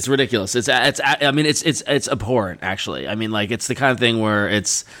 ridiculous. It's ridiculous. I mean, it's abhorrent. Actually, I mean, like it's the kind of thing where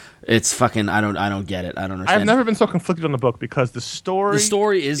it's fucking. I don't get it. I don't understand. I've never been so conflicted on the book because the story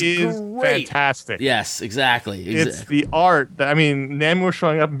is great. fantastic. Yes, exactly. It's the art that Namor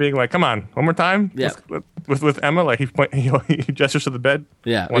showing up and being like, "Come on, one more time." Yeah. With Emma, like he gestures to the bed.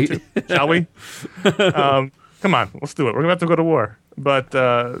 Yeah. Want to? Shall we? Come on, let's do it. We're gonna have to go to war. But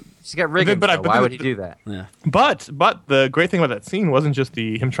She's got Riggins, but why would he do that? Yeah. But the great thing about that scene wasn't just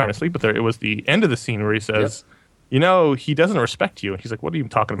him trying to sleep with her. It was the end of the scene where he says, "You know, he doesn't respect you." And he's like, "What are you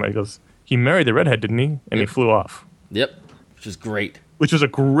talking about?" He goes, "He married the redhead, didn't he?" And he flew off. Yep. Which is great. Which was a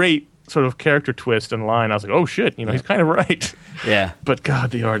great sort of character twist and line. I was like, "Oh shit!" He's kind of right. Yeah. But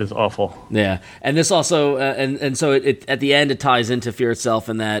God, the art is awful. Yeah, and this also, and so it at the end it ties into Fear itself,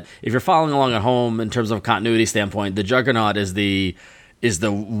 in that if you're following along at home in terms of a continuity standpoint, the Juggernaut is the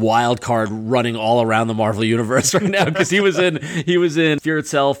wild card running all around the Marvel universe right now, because he was in Fear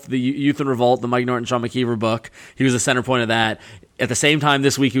itself, the Youth in Revolt, the Mike Norton, Sean McKeever book. He was the center point of that. At the same time,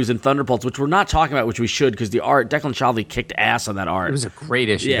 this week he was in Thunderbolts, which we're not talking about, which we should, because the art, Declan Shalvey kicked ass on that art. It was a great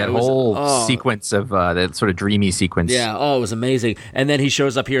issue. Yeah, that it was- whole sequence of that sort of dreamy sequence. Yeah, it was amazing. And then he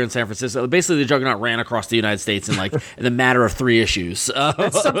shows up here in San Francisco. Basically, the Juggernaut ran across the United States in in the matter of 3 issues.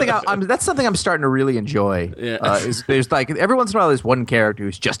 That's something I'm starting to really enjoy. Yeah. There's like every once in a while there's one character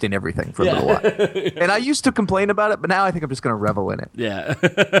who's just in everything for a little while, and I used to complain about it, but now I think I'm just going to revel in it. Yeah.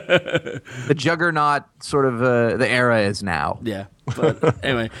 The Juggernaut sort of the era is now. Yeah. But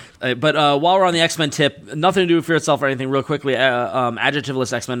anyway, while we're on the X-Men tip, nothing to do with Fear Itself or anything, real quickly,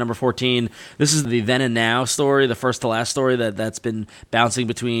 adjectiveless X-Men number 14. This is the then and now story, the first to last story that's been bouncing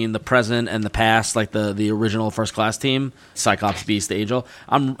between the present and the past, like the original First Class team, Cyclops, Beast, Angel.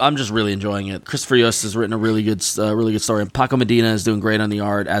 I'm just really enjoying it. Christopher Yost has written a really good story. And Paco Medina is doing great on the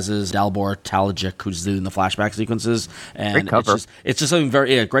art, as is Dalibor Talajic, who's doing the flashback sequences. And great cover. It's just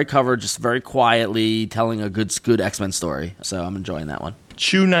something great cover, just very quietly telling a good X-Men story. So I'm enjoying that one.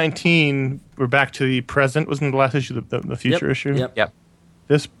 Chew 19, we're back to the present. Wasn't the last issue the future issue? Yep.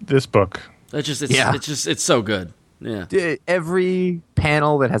 This book. It's so good. Yeah. Every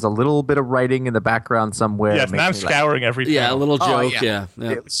panel that has a little bit of writing in the background somewhere. Yes, and I'm scouring every panel. Yeah, a little joke. Yeah.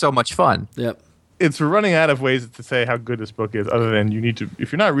 It was so much fun. Yep. It's running out of ways to say how good this book is, other than you need to.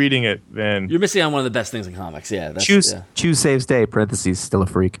 If you're not reading it, then you're missing on one of the best things in comics. Yeah. Choose saves day. Parentheses. Still a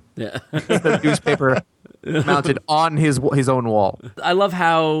freak. Yeah. The newspaper mounted on his own wall. I love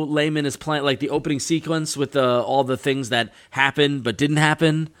how Layman is playing, like the opening sequence with all the things that happened but didn't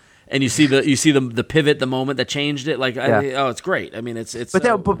happen. And you see the pivot, the moment that changed it. Like, it's great. I mean, it's. But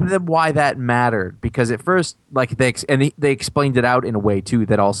then why that mattered? Because at first, like they explained it out in a way too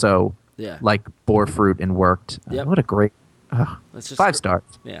that also like bore fruit and worked. Yep. What a great. That's just 5 stars.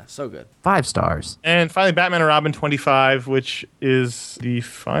 Yeah, so good. 5 stars. And finally, Batman and Robin 25, which is the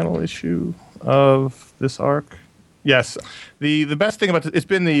final issue of this arc. Yes, the best thing about it's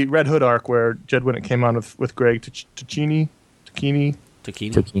been the Red Hood arc where Jed Winnett came on with Greg Tacchini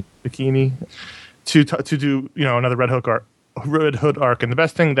to do another Red Hood arc, and the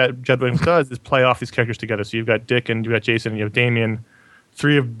best thing that Jed Williams does is play off these characters together. So you've got Dick and you've got Jason and you have Damian,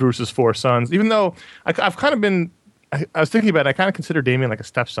 3 of Bruce's 4 sons. Even though I've kind of been, I was thinking about it, I kind of consider Damian like a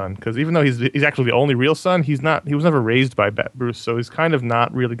stepson, because even though he's actually the only real son, he was never raised by Bruce, so he's kind of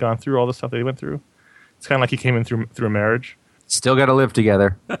not really gone through all the stuff that he went through. It's kind of like he came in through a marriage. Still got to live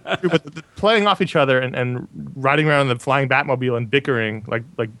together. But playing off each other and riding around in the flying Batmobile and bickering like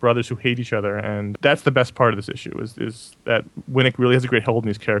brothers who hate each other, and that's the best part of this issue is that Winnick really has a great hold on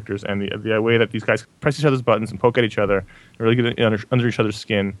these characters, and the way that these guys press each other's buttons and poke at each other and really get under each other's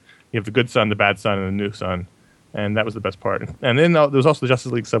skin. You have the good son, the bad son, and the new son, and that was the best part. And then there was also the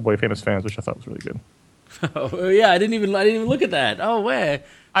Justice League Subway Famous Fans, which I thought was really good. Oh yeah, I didn't even look at that. Oh where?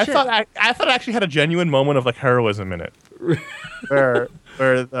 I thought it actually had a genuine moment of like heroism in it, where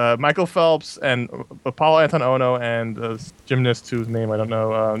Michael Phelps and Apollo Anton Ono and the gymnast whose name I don't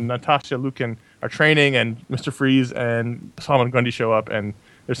know, Natasha Lukin, are training, and Mr. Freeze and Solomon Grundy show up, and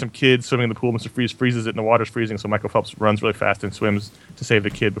there's some kids swimming in the pool. Mr. Freeze freezes it, and the water's freezing, so Michael Phelps runs really fast and swims to save the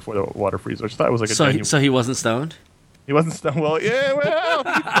kid before the water freezes. Which I thought was like a genuine. So he wasn't stoned? He wasn't stoned. Well, yeah,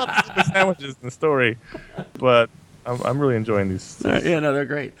 he popped the sandwiches in the story, but I'm really enjoying these. Yeah, no, they're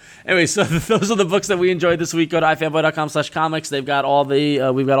great. Anyway, so those are the books that we enjoyed this week. Go to ifanboy.com/comics. They've got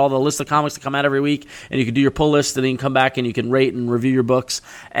we've got all the list of comics that come out every week, and you can do your pull list, and then you can come back and you can rate and review your books,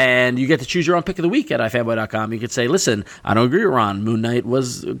 and you get to choose your own pick of the week at ifanboy.com. You could say, listen, I don't agree with Ron. Moon Knight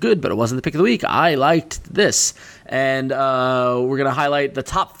was good, but it wasn't the pick of the week. I liked this. And we're going to highlight the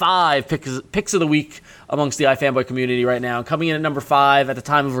top 5 picks of the week amongst the iFanboy community right now. Coming in at number 5 at the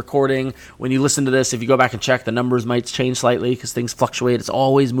time of recording. When you listen to this, if you go back and check, the numbers might change slightly because things fluctuate. It's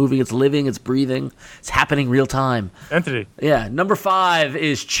always moving. It's living. It's breathing. It's happening real time. Entity. Yeah. Number 5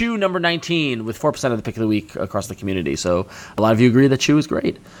 is Chew number 19 with 4% of the pick of the week across the community. So a lot of you agree that Chew is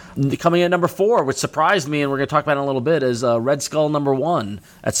great. Coming in at number 4, which surprised me, and we're going to talk about it in a little bit, is Red Skull number 1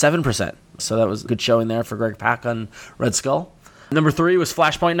 at 7%. So that was a good showing there for Greg Pak on Red Skull. Number 3 was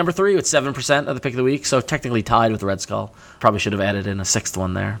Flashpoint number 3 with 7% of the pick of the week, so technically tied with Red Skull. Probably should have added in a 6th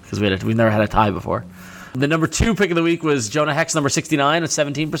one there because we've never had a tie before. The number 2 pick of the week was Jonah Hex number 69 at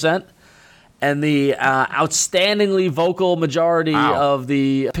 17%. And the outstandingly vocal majority of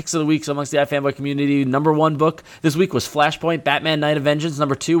the picks of the week amongst the iFanboy community, number 1 book this week was Flashpoint, Batman Night of Vengeance,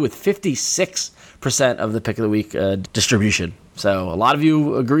 number 2 with 56% of the pick of the week distribution. So a lot of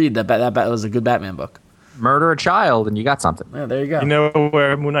you agreed that was a good Batman book. Murder a child and you got something. Yeah, there you go. You know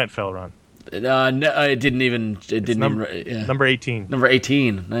where Moon Knight fell, Ron? No, it didn't even. Number 18. Number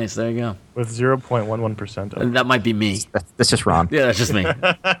 18. Nice. There you go. With 0.11%. That might be me. That's just Ron. Yeah, that's just me.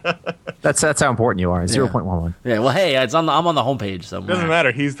 That's how important you are. 0.11. Yeah. Well, hey, I'm on the homepage. So it doesn't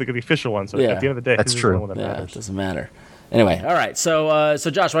matter. He's the official one. So at the end of the day, that's he's true. the one that yeah, matters. It doesn't matter. Anyway, all right. So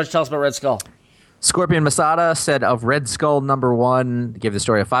Josh, why don't you tell us about Red Skull? Scorpion Masada said of Red Skull number 1, gave the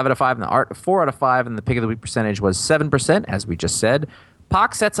story a 5 out of 5 and the art a 4 out of 5, and the pick of the week percentage was 7%, as we just said.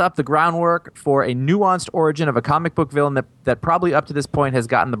 Pak sets up the groundwork for a nuanced origin of a comic book villain that probably up to this point has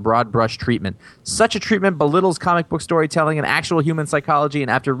gotten the broad brush treatment. Such a treatment belittles comic book storytelling and actual human psychology,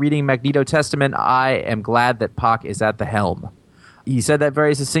 and after reading Magneto Testament, I am glad that Pak is at the helm. he said that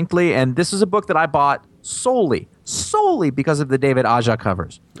very succinctly. And this was a book that I bought solely because of the David Aja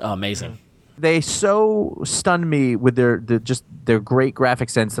covers. Oh, amazing. They so stunned me with their great graphic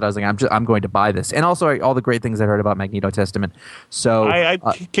sense that I was like, I'm going to buy this, and also all the great things I heard about Magneto Testament. So I'm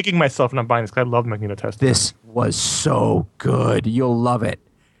kicking myself not buying this because I love Magneto Testament. This was so good. You'll love it.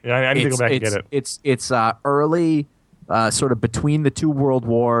 Yeah, I need to go back and get it. It's early, sort of between the two world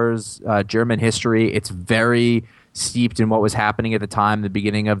wars, German history. It's very steeped in what was happening at the time, the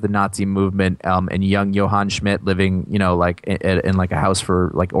beginning of the Nazi movement, and young Johann Schmidt living, like in like a house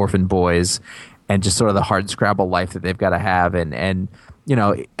for like orphan boys, and just sort of the hard scrabble life that they've got to have. And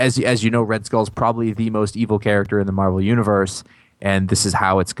as you know, Red Skull's probably the most evil character in the Marvel universe, and this is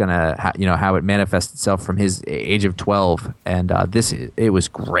how it's gonna, how it manifests itself from his age of 12. And it was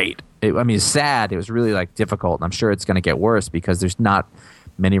great. It's sad. It was really like difficult, and I'm sure it's gonna get worse because there's not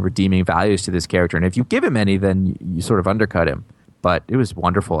many redeeming values to this character, and if you give him any, then you sort of undercut him. But it was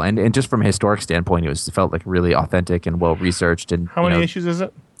wonderful, and just from a historic standpoint, it felt like really authentic and well researched. And how many issues is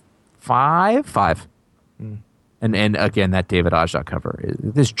it? 5. And again, that David Aja cover,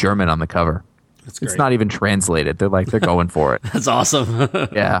 this German on the cover, it's not even translated. They're going for it. That's awesome.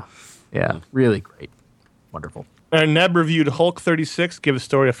 yeah, really great, wonderful. Neb reviewed Hulk 36, gave the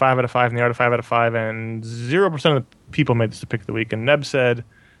story a 5 out of 5 and the art a 5 out of 5, and 0% of the people made this the pick of the week. And Neb said,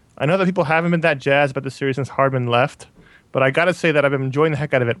 I know that people haven't been that jazzed about the series since Hardman left, but I gotta say that I've been enjoying the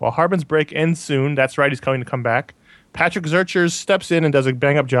heck out of it. While Hardman's break ends soon, that's right, he's going to come back. Patrick Zurcher steps in and does a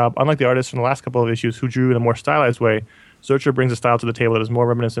bang-up job. Unlike the artists from the last couple of issues who drew in a more stylized way, Zurcher brings a style to the table that is more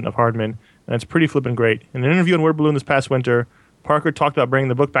reminiscent of Hardman, and it's pretty flippin' great. In an interview on Word Balloon this past winter, Parker talked about bringing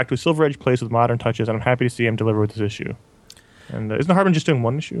the book back to a Silver Age place with modern touches, and I'm happy to see him deliver with this issue. And isn't Hardman just doing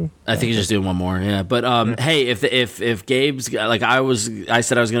one issue? I think he's just doing one more. Yeah, but hey, if Gabe's like I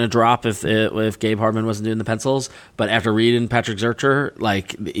said I was going to drop if Gabe Hardman wasn't doing the pencils, but after reading Patrick Zurcher,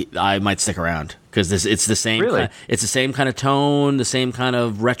 I might stick around because it's the same. Really? It's the same kind of tone, the same kind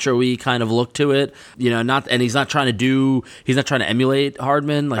of retro-y kind of look to it. He's not trying to emulate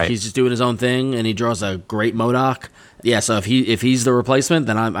Hardman. Right. He's just doing his own thing, and he draws a great MODOK. Yeah, so if he's the replacement,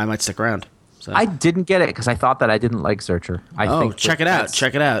 then I might stick around. So. I didn't get it because I thought that I didn't like Zurcher. Check it out.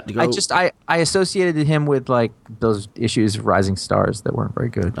 Check it out. I associated him with like those issues of Rising Stars that weren't very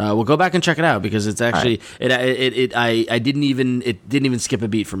good. We'll go back and check it out because it's actually it didn't even skip a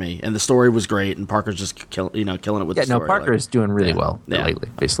beat for me, and the story was great, and Parker's just killing it with the story. No, Parker is doing really well lately,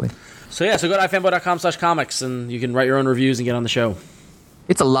 basically. So go to ifanboy.com/comics and you can write your own reviews and get on the show.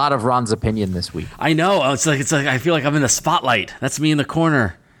 It's a lot of Ron's opinion this week. I know. It's like I feel like I'm in the spotlight. That's me in the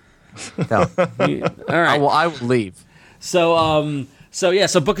corner. No. All right. I will leave. So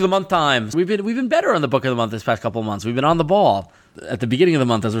book of the month time. We've been better on the book of the month this past couple of months. We've been on the ball at the beginning of the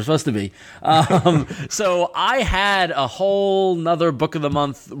month as we're supposed to be. So I had a whole nother book of the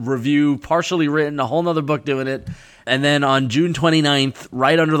month review partially written, a whole nother book doing it. And then on June 29th,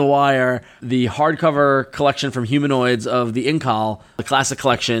 right under the wire, the hardcover collection from Humanoids of the Incal, the classic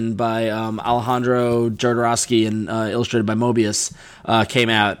collection by Alejandro Jodorowsky and illustrated by Mobius, came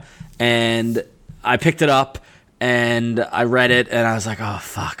out. And I picked it up and I read it and I was like, oh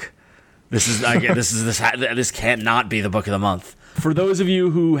fuck, this can't not be the book of the month. For those of you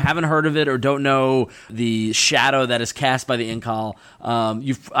who haven't heard of it or don't know the shadow that is cast by the Incal,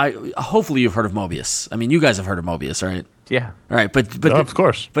 hopefully you've heard of Mobius. I mean, you guys have heard of Mobius, right? Yeah. All right, but of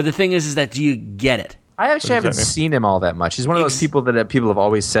course. But the thing is that do you get it? I actually haven't seen him all that much. He's one of those people that people have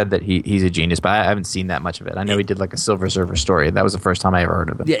always said that he's a genius, but I haven't seen that much of it. I know he did like a Silver Surfer story. That was the first time I ever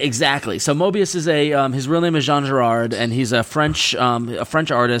heard of it. Yeah, exactly. So Mobius is his real name is Jean Girard, and he's a French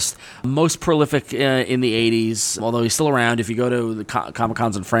artist, most prolific in the 80s, although he's still around. If you go to the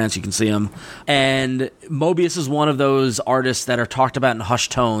Comic-Cons in France, you can see him. And Mobius is one of those artists that are talked about in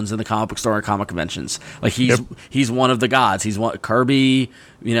hushed tones in the comic book store and comic conventions. Like he's one of the gods. He's one Kirby,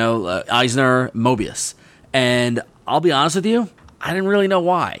 Eisner, Mobius. And I'll be honest with you, I didn't really know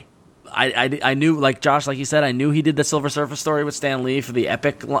why. I knew, like Josh, like you said, I knew he did the Silver Surfer story with Stan Lee for the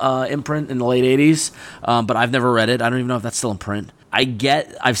Epic imprint in the late 80s, but I've never read it. I don't even know if that's still in print.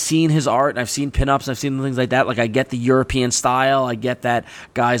 I've seen his art, and I've seen pinups, and I've seen things like that. Like, I get the European style. I get that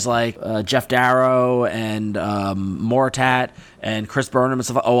guys like Jeff Darrow and Moritat and Chris Burnham and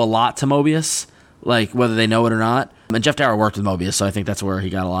stuff owe a lot to Mobius, like whether they know it or not. And Jeff Darrow worked with Mobius, so I think that's where he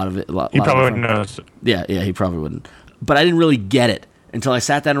got a lot of it. He probably wouldn't notice it. Yeah, he probably wouldn't. But I didn't really get it until I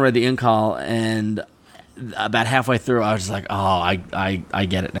sat down and read the Incal, and about halfway through, I was just like, oh, I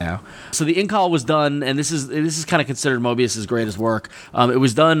get it now. So the Incal was done, and this is kind of considered Mobius's greatest work. It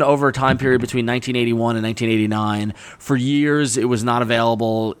was done over a time period between 1981 and 1989. For years, it was not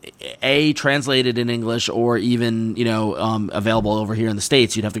available, translated in English, or even available over here in the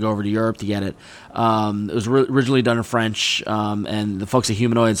States. You'd have to go over to Europe to get it. It was originally done in French, and the folks at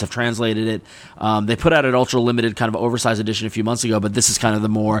Humanoids have translated it. They put out an ultra limited kind of oversized edition a few months ago, but this is kind of the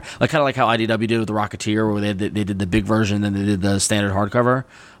more kind of like how IDW did with the Rocketeer, where they did the big version, then they did the standard hardcover.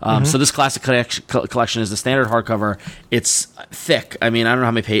 So this classic collection is the standard hardcover. It's thick. I mean, I don't know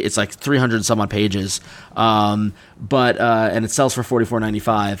how many pages. It's like 300 and some odd pages, but and it sells for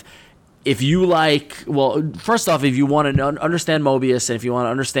 $44.95. If you first off, if you want to understand Mobius, and if you want to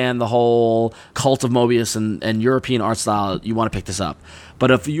understand the whole cult of Mobius and European art style, you want to pick this up.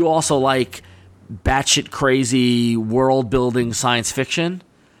 But if you also like batshit crazy world building science fiction,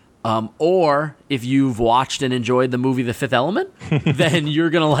 or if you've watched and enjoyed the movie The Fifth Element, then you're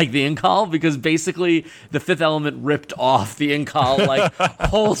going to like the Incal, because basically The Fifth Element ripped off the Incal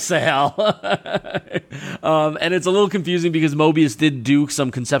wholesale. And it's a little confusing because Mobius did do some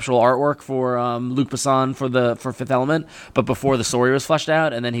conceptual artwork for Luc Besson for Fifth Element, but before the story was fleshed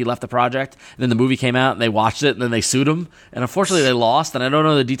out, and then he left the project. And then the movie came out and they watched it, and then they sued him. And unfortunately they lost, and I don't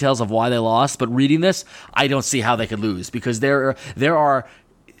know the details of why they lost, but reading this, I don't see how they could lose, because there are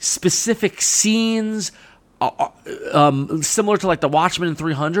specific scenes similar to like the Watchmen in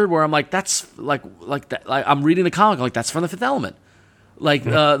 300, where I'm like, that's like that. Like, I'm reading the comic, like that's from The Fifth Element. Like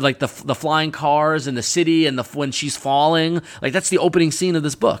the flying cars in the city, and when she's falling, like that's the opening scene of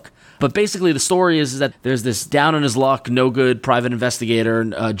this book. But basically, the story is that there's this down on his luck, no good private investigator,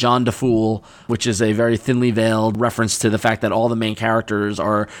 John DeFool, which is a very thinly veiled reference to the fact that all the main characters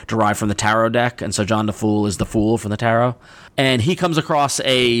are derived from the tarot deck, and so John DeFool is the fool from the tarot. And he comes across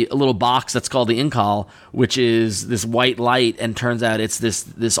a little box that's called the Incal, which is this white light, and turns out it's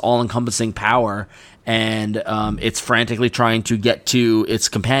this all-encompassing power, and it's frantically trying to get to its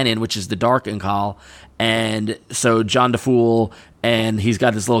companion, which is the Dark Incal. And so John DeFool, and he's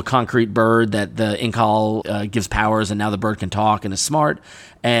got this little concrete bird that the Incal gives powers, and now the bird can talk and is smart.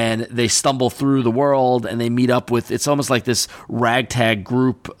 And they stumble through the world, and they meet up with, it's almost like this ragtag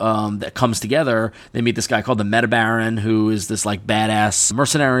group that comes together. They meet this guy called the Meta Baron, who is this like badass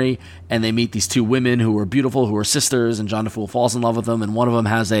mercenary, and they meet these two women who are beautiful, who are sisters, and John DeFool falls in love with them, and one of them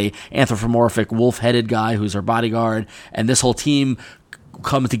has a anthropomorphic wolf-headed guy who's her bodyguard, and this whole team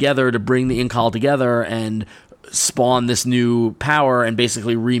come together to bring the Incal together and spawn this new power and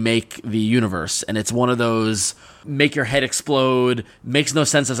basically remake the universe. And it's one of those make your head explode, makes no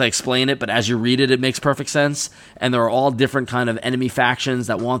sense as I explain it, but as you read it, it makes perfect sense. And there are all different kind of enemy factions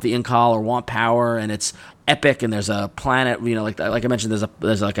that want the Incal or want power, and it's epic. And there's a planet, like I mentioned,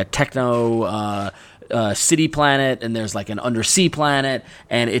 there's like a techno city planet, and there's like an undersea planet,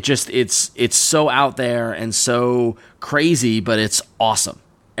 and it's so out there and so crazy, but it's awesome.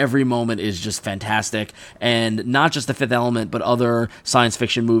 Every moment is just fantastic, and not just The Fifth Element, but other science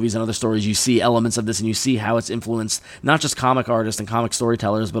fiction movies and other stories. You see elements of this, and you see how it's influenced not just comic artists and comic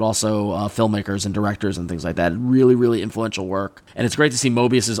storytellers, but also filmmakers and directors and things like that. Really, really influential work, and it's great to see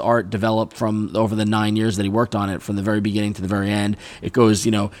Mobius's art develop from over the 9 years that he worked on it, from the very beginning to the very end. It goes,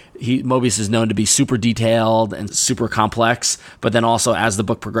 Mobius is known to be super detailed and super complex, but then also as the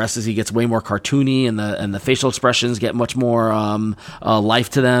book progresses, he gets way more cartoony, and the facial expressions get much more life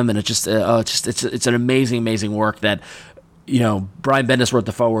to them, and it's an amazing work that Brian Bendis wrote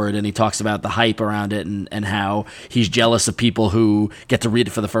the foreword, and he talks about the hype around it, and how he's jealous of people who get to read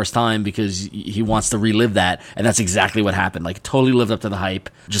it for the first time because he wants to relive that, and that's exactly what happened. Like, totally lived up to the hype.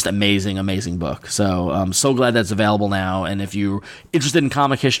 Just amazing book. So I'm so glad that's available now, and if you're interested in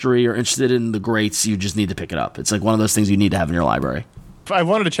comic history or interested in the greats, you just need to pick it up. It's like one of those things you need to have in your library. I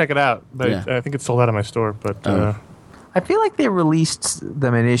wanted to check it out, but Yeah. I think it's sold out of my store. But I feel like they released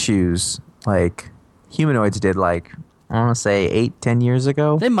them in issues like Humanoids did, like, I want to say 8-10 years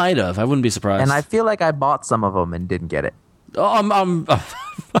ago. They might have. I wouldn't be surprised. And I feel like I bought some of them and didn't get it. Oh, I'm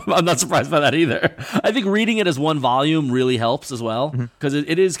not surprised by that either. I think reading it as one volume really helps as well, because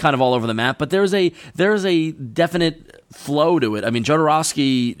it is kind of all over the map. But there's a definite flow to it. I mean,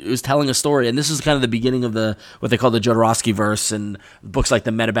 Jodorowsky is telling a story, and this is kind of the beginning of what they call the Jodorowsky verse, and books like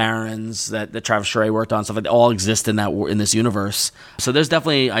the Meta Barons that Travis Schray worked on, stuff like that, all exist in this universe. So there's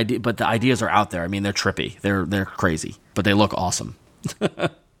definitely but the ideas are out there. I mean, they're trippy, they're crazy, but they look awesome.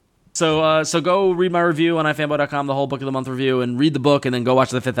 So go read my review on ifanboy.com, the whole book of the month review, and read the book, and then go watch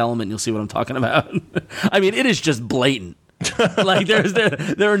The Fifth Element, and you'll see what I'm talking about. I mean, it is just blatant. Like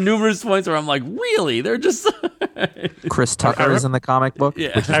there are numerous points where I'm like, really? They're just Chris Tucker is in the comic book.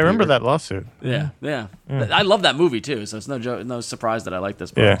 Yeah. which is I remember weird. that lawsuit. yeah. I love that movie too, so it's no surprise that I like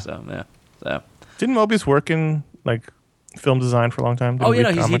this book. Yeah. So Didn't Mobius work in like film design for a long time? oh,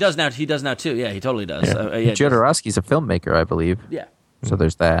 Didn't he read does now. He does now too. Yeah, he totally does. Yeah. Jodorowsky's a filmmaker, I believe. Yeah. So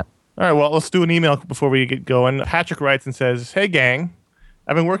there's that. All right, well, let's do an email before we get going. Patrick writes and says, "Hey, gang.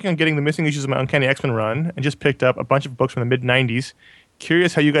 I've been working on getting the missing issues of my Uncanny X-Men run and just picked up a bunch of books from the mid-'90s.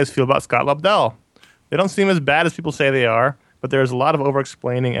 Curious how you guys feel about Scott Lobdell. They don't seem as bad as people say they are, but there's a lot of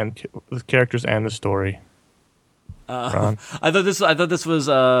over-explaining and the characters and the story." I thought this was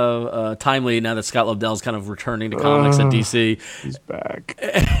timely now that Scott Lobdell's kind of returning to comics at DC. He's back.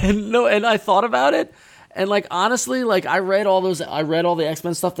 And I thought about it, and like honestly, like I read all the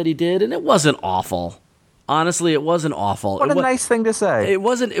X-Men stuff that he did, and it wasn't awful. Honestly, it wasn't awful. What a nice thing to say. It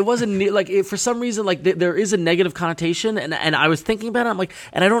wasn't like for some reason like there is a negative connotation, and I was thinking about it. I'm like,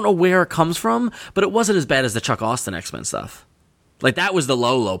 and I don't know where it comes from, but it wasn't as bad as the Chuck Austen X-Men stuff. Like that was the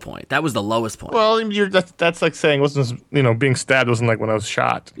low point. That was the lowest point. Well, that's like saying being stabbed wasn't like when I was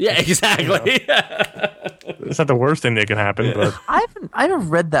shot. Yeah, exactly. It's not the worst thing that can happen, but I haven't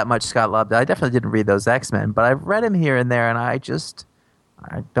read that much Scott Lobdell. I definitely didn't read those X-Men, but I've read him here and there, and I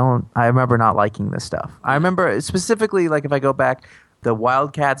remember not liking this stuff. I remember specifically, like if I go back, the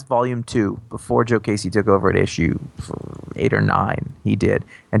Wildcats Volume 2, before Joe Casey took over at issue 8 or 9, he did.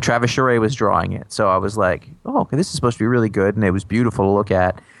 And Travis Charest was drawing it. So I was like, oh, okay, this is supposed to be really good, and it was beautiful to look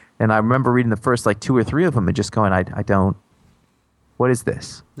at. And I remember reading the first like 2 or 3 of them and just going, I don't, what is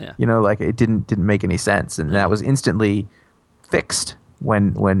this? Yeah. Like it didn't make any sense. And that was instantly fixed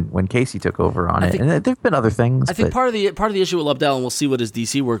when Casey took over on it. And there've been other things. I think part of the issue with Lobdell, and we'll see what his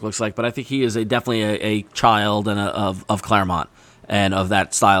DC work looks like, but I think he is definitely a child and of Claremont and of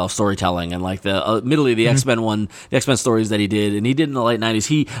that style of storytelling, and like the admittedly the X-Men one, the X-Men stories that he did in the late 90s.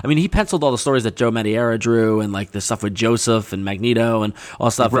 He penciled all the stories that Joe Madureira drew, and like the stuff with Joseph and Magneto and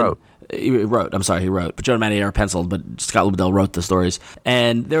all stuff. He wrote. But Joe Madureira penciled, but Scott Lobdell wrote the stories.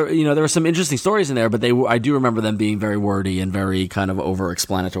 And there were some interesting stories in there, but I do remember them being very wordy and very kind of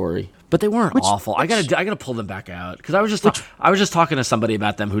over-explanatory. But they weren't awful. I gotta pull them back out because I was just talking to somebody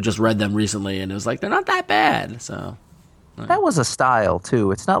about them who just read them recently, and it was like they're not that bad. So that was a style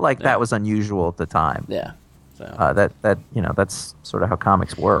too. It's not like that was unusual at the time. Yeah. So that's sort of how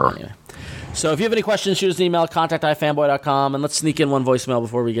comics were. Anyway. So if you have any questions, shoot us an email, contact@ifanboy.com, and let's sneak in one voicemail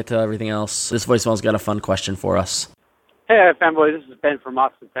before we get to everything else. This voicemail's got a fun question for us. Hey, Fanboy, this is Ben from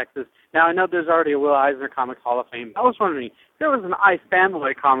Austin, Texas. Now, I know there's already a Will Eisner Comics Hall of Fame. I was wondering, if there was an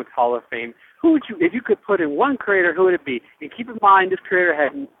iFanboy Comics Hall of Fame, who would you, if you could put in one creator, who would it be? And keep in mind, this creator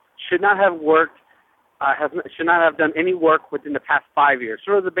should not have should not have done any work within the past 5 years.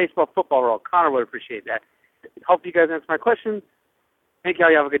 Sort of the baseball, football role. Conor would appreciate that. Hope you guys answer my question. Thank you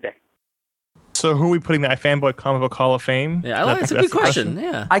all. You have a good day. So who are we putting the iFanboy Comic Book Hall of Fame? Yeah, that's a good question.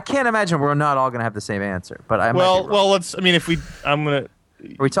 Yeah, I can't imagine we're not all going to have the same answer, but let's. I'm gonna.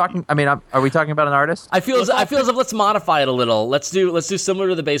 Are we talking? Are we talking about an artist? I feel as if let's modify it a little. Let's do similar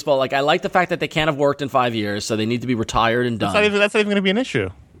to the baseball. Like I like the fact that they can't have worked in 5 years, so they need to be retired and done. That's not even going to be an issue.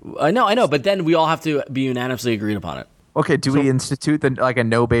 I know, but then we all have to be unanimously agreed upon it. Okay, we institute a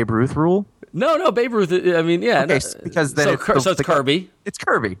no Babe Ruth rule? No, Babe Ruth. I mean, yeah. Okay, because then it's Kirby. It's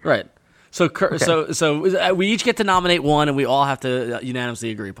Kirby, right? So we each get to nominate one, and we all have to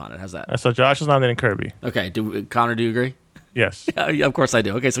unanimously agree upon it. How's that? So Josh is nominating Kirby. Okay. Connor, do you agree? Yes. Yeah, of course I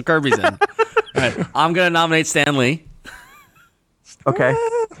do. Okay, so Kirby's in. All right, I'm going to nominate Stan Lee. Okay.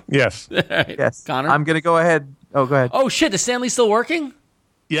 Yes. Right. Yes. Connor? I'm going to go ahead. Oh, go ahead. Oh, shit. Is Stan Lee still working?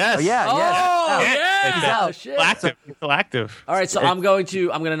 Yes. Oh, yeah. Oh, Yes. yeah. It's Shit. still active. All right, so I'm going to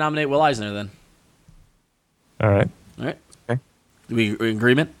nominate Will Eisner then. All right. Okay. We in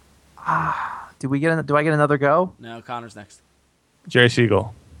agreement? Do I get another go? No, Connor's next. Jerry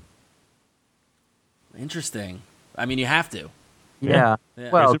Siegel. Interesting. I mean, you have to. Yeah.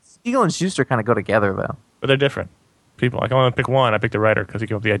 Yeah. Well, Siegel and Schuster kind of go together, though. But they're different people. Like I want to pick one. I picked the writer because he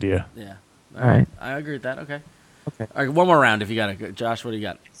came up with the idea. Yeah. All right. I agree with that. Okay. Okay. All right, one more round if you got it. Josh, what do you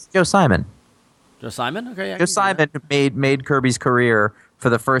got? Joe Simon. Joe Simon? Okay. Yeah, Joe Simon made Kirby's career for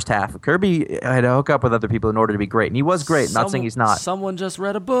the first half. Kirby had to hook up with other people in order to be great, and he was great. I'm not saying he's not. Someone just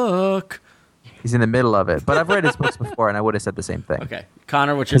read a book. He's in the middle of it, but I've read his books before, and I would have said the same thing. Okay.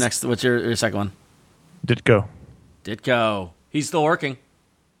 Connor, what's your next? What's your second one? Ditko. He's still working.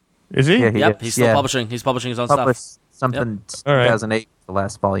 Is he? Yeah, Yep. He's still publishing. He's publishing his own Published stuff. something Yep. 2008, the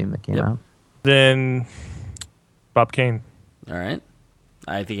last volume that came out. Then Bob Kane. All right.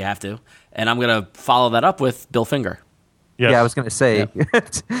 I think you have to. And I'm going to follow that up with Bill Finger. Yes. Yeah, I was going to say,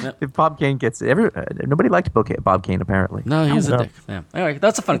 if Bob Kane gets nobody liked Bob Kane apparently. No, he's a dick. Yeah. Anyway,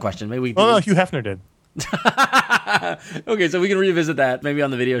 that's a fun question. Maybe we. Oh no, Hugh Hefner did. Okay, so we can revisit that maybe on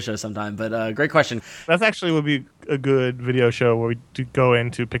the video show sometime. But great question. That actually would be a good video show where we do go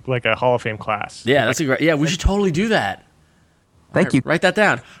in to pick like a Hall of Fame class. Yeah, that's a great. Yeah, we should totally do that. Thank you. Write that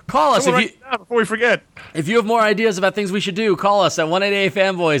down. Call us before we forget. If you have more ideas about things we should do. Call us at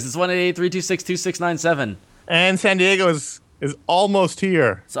 1-888-FANBOYS. It's 1-888-326-2697. And San Diego is almost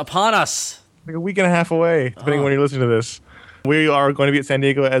here. It's upon us. Like a week and a half away, depending on when you're listening to this. We are going to be at San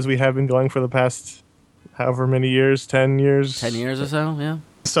Diego as we have been going for the past however many years, 10 years. 10 years or so, yeah.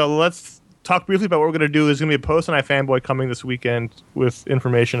 So let's talk briefly about what we're going to do. There's going to be a post on iFanboy coming this weekend with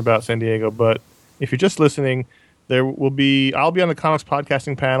information about San Diego. But if you're just listening, I'll be on the comics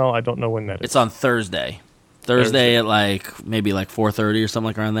podcasting panel. I don't know when that is. It's on Thursday. Thursday at maybe 4:30 or something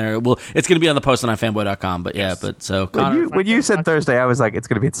like around there. Well, it's going to be on the post on ifanboy.com. But yeah, so Conor, when you said Thursday, I was like, it's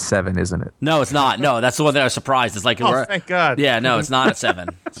going to be at 7, isn't it? No, it's not. No, that's the one that I was surprised. It's like, thank God. Yeah, no, it's not at 7.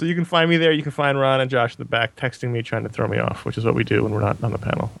 So you can find me there. You can find Ron and Josh in the back texting me, trying to throw me off, which is what we do when we're not on the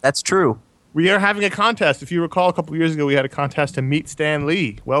panel. That's true. We are having a contest. If you recall, a couple of years ago, we had a contest to meet Stan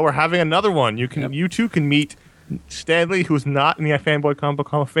Lee. Well, we're having another one. You too can meet Stan Lee, who's not in the iFanboy Comic Book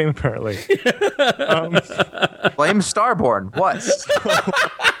Hall of Fame, apparently. Blame Starborn. What?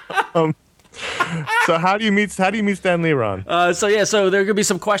 So how do you meet Stan Lee, Ron? So there are going to be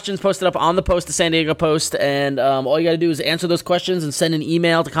some questions posted up on the post, the San Diego Post, and all you got to do is answer those questions and send an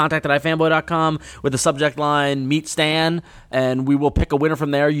email to contact@ifanboy.com with the subject line "Meet Stan," and we will pick a winner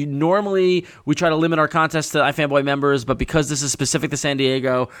from there. Normally we try to limit our contest to iFanboy members, but because this is specific to San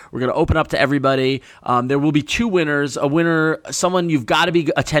Diego, we're going to open up to everybody. There will be 2 winners. A winner, someone you've got to be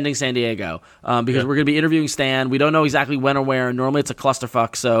attending San Diego because we're going to be interviewing Stan. We don't know exactly when or where, and normally it's a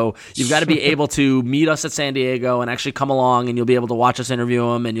clusterfuck, so you've got to be able to meet us at San Diego and actually come along, and you'll be able to watch us interview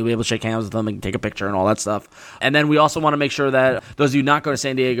him, and you'll be able to shake hands with him and take a picture and all that stuff. And then we also want to make sure that those of you not going to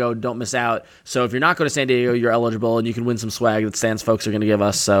San Diego don't miss out. So if you're not going to San Diego, you're eligible, and you can win some swag that Stan's folks are going to give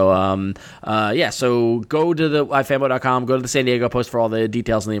us. So so go to the ifanboy.com, go to the San Diego Post for all the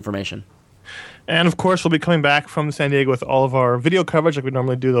details and the information. And of course, we'll be coming back from San Diego with all of our video coverage like we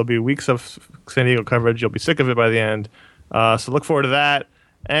normally do. There'll be weeks of San Diego coverage. You'll be sick of it by the end. So look forward to that.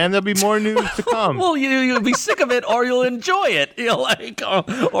 And there'll be more news to come. Well, you'll be sick of it, or you'll enjoy it.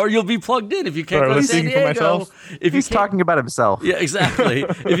 Or you'll be plugged in if you can't go to San Diego. He's talking about himself. Yeah, exactly.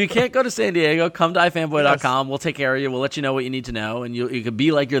 If you can't go to San Diego, come to ifanboy.com. We'll take care of you. We'll let you know what you need to know, and you can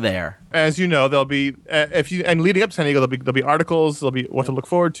be like you're there. As you know, there'll be and leading up to San Diego, there'll be articles. There'll be what to look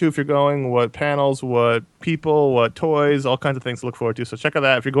forward to if you're going, what panels, what people, what toys, all kinds of things to look forward to. So check out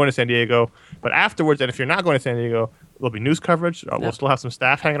that if you're going to San Diego. But afterwards, and if you're not going to San Diego, there'll be news coverage. We'll still have some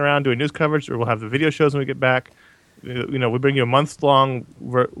staff hanging around doing news coverage, or we'll have the video shows when we get back. We bring you a month-long,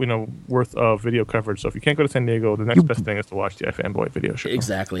 worth of video coverage. So if you can't go to San Diego, the next best thing is to watch the iFanboy video show.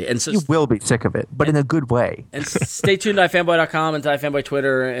 Exactly. And so you will be sick of it, but in a good way. And stay tuned to ifanboy.com and to iFanboy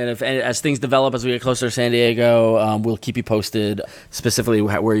Twitter. And as things develop, as we get closer to San Diego, we'll keep you posted, specifically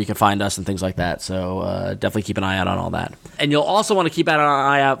where you can find us and things like that. So definitely keep an eye out on all that. And you'll also want to keep an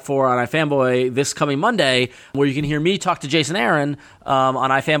eye out on iFanboy this coming Monday, where you can hear me talk to Jason Aaron on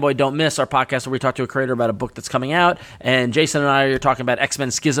iFanboy Don't Miss, our podcast where we talk to a creator about a book that's coming out. And Jason and I are talking about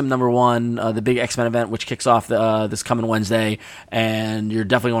X-Men Schism #1, the big X-Men event, which kicks off this coming Wednesday. And you're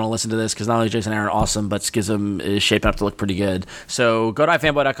definitely want to listen to this because not only is Jason Aaron awesome, but Schism is shaping up to look pretty good. So go to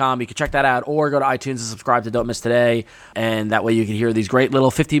ifanboy.com. You can check that out, or go to iTunes and subscribe to Don't Miss Today. And that way you can hear these great little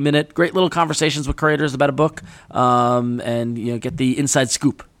 15-minute, great little conversations with creators about a book, and get the inside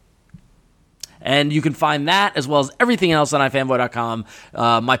scoop. And you can find that as well as everything else on ifanboy.com.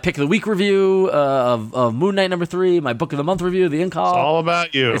 My pick of the week review of Moon Knight #3, my book of the month review, The In-Call. It's all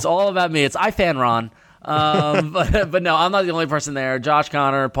about you. It's all about me. It's iFanRon. But no, I'm not the only person there. Josh,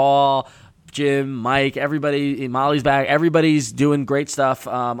 Conor, Paul, Jim, Mike, everybody, Molly's back. Everybody's doing great stuff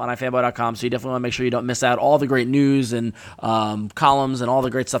on ifanboy.com, so you definitely want to make sure you don't miss out all the great news and columns and all the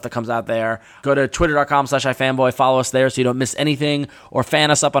great stuff that comes out there. Go to twitter.com/ifanboy. Follow us there so you don't miss anything, or fan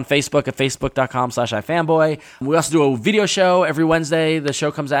us up on Facebook at facebook.com/ifanboy. We also do a video show every Wednesday. The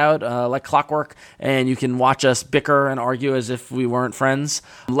show comes out like clockwork, and you can watch us bicker and argue as if we weren't friends.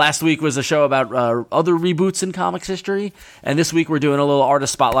 Last week was a show about other reboots in comics history, and this week we're doing a little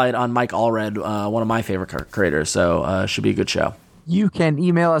artist spotlight on Mike Allred, one of my favorite creators, so should be a good show. You can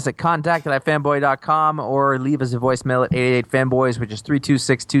email us at contact@fanboy.com or leave us a voicemail at 888-FANBOYS, which is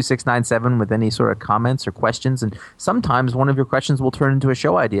 326-2697 with any sort of comments or questions. And sometimes one of your questions will turn into a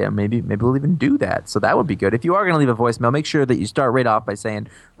show idea. Maybe we'll even do that. So that would be good. If you are going to leave a voicemail, make sure that you start right off by saying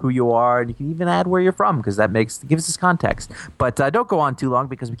who you are, and you can even add where you're from because that gives us context. But don't go on too long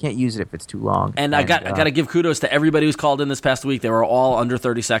because we can't use it if it's too long. And I got to give kudos to everybody who's called in this past week. They were all under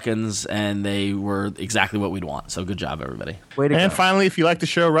 30 seconds, and they were exactly what we'd want. So good job, everybody. Way to go. And finally, if you like the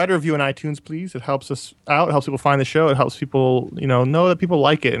show, write a review on iTunes, please. It helps us out. It helps people find the show. It helps people, know that people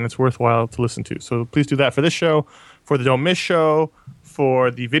like it and it's worthwhile to listen to. So please do that for this show, for the Don't Miss show,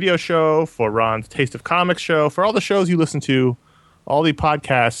 for the video show, for Ron's Taste of Comics show, for all the shows you listen to, all the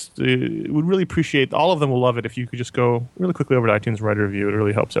podcasts. We'd really appreciate, all of them will love it if you could just go really quickly over to iTunes and write a review. It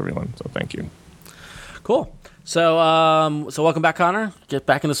really helps everyone. So thank you. Cool. So welcome back, Conor. Get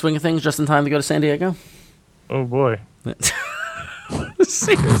back in the swing of things just in time to go to San Diego. Oh, boy.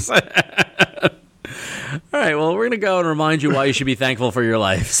 Seriously. All right, well, we're going to go and remind you why you should be thankful for your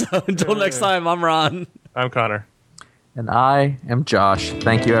life. So until next time, I'm Ron. I'm Conor. And I am Josh.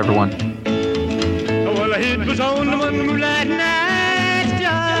 Thank you, everyone. Well, it was on the one moonlight night,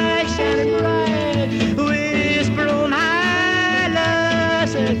 Josh shining bright, whisper on high, love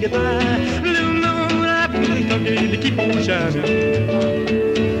said goodbye. Blue moon, I to keep on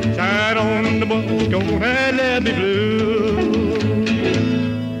shining. Shine on the boy, gonna let me blue.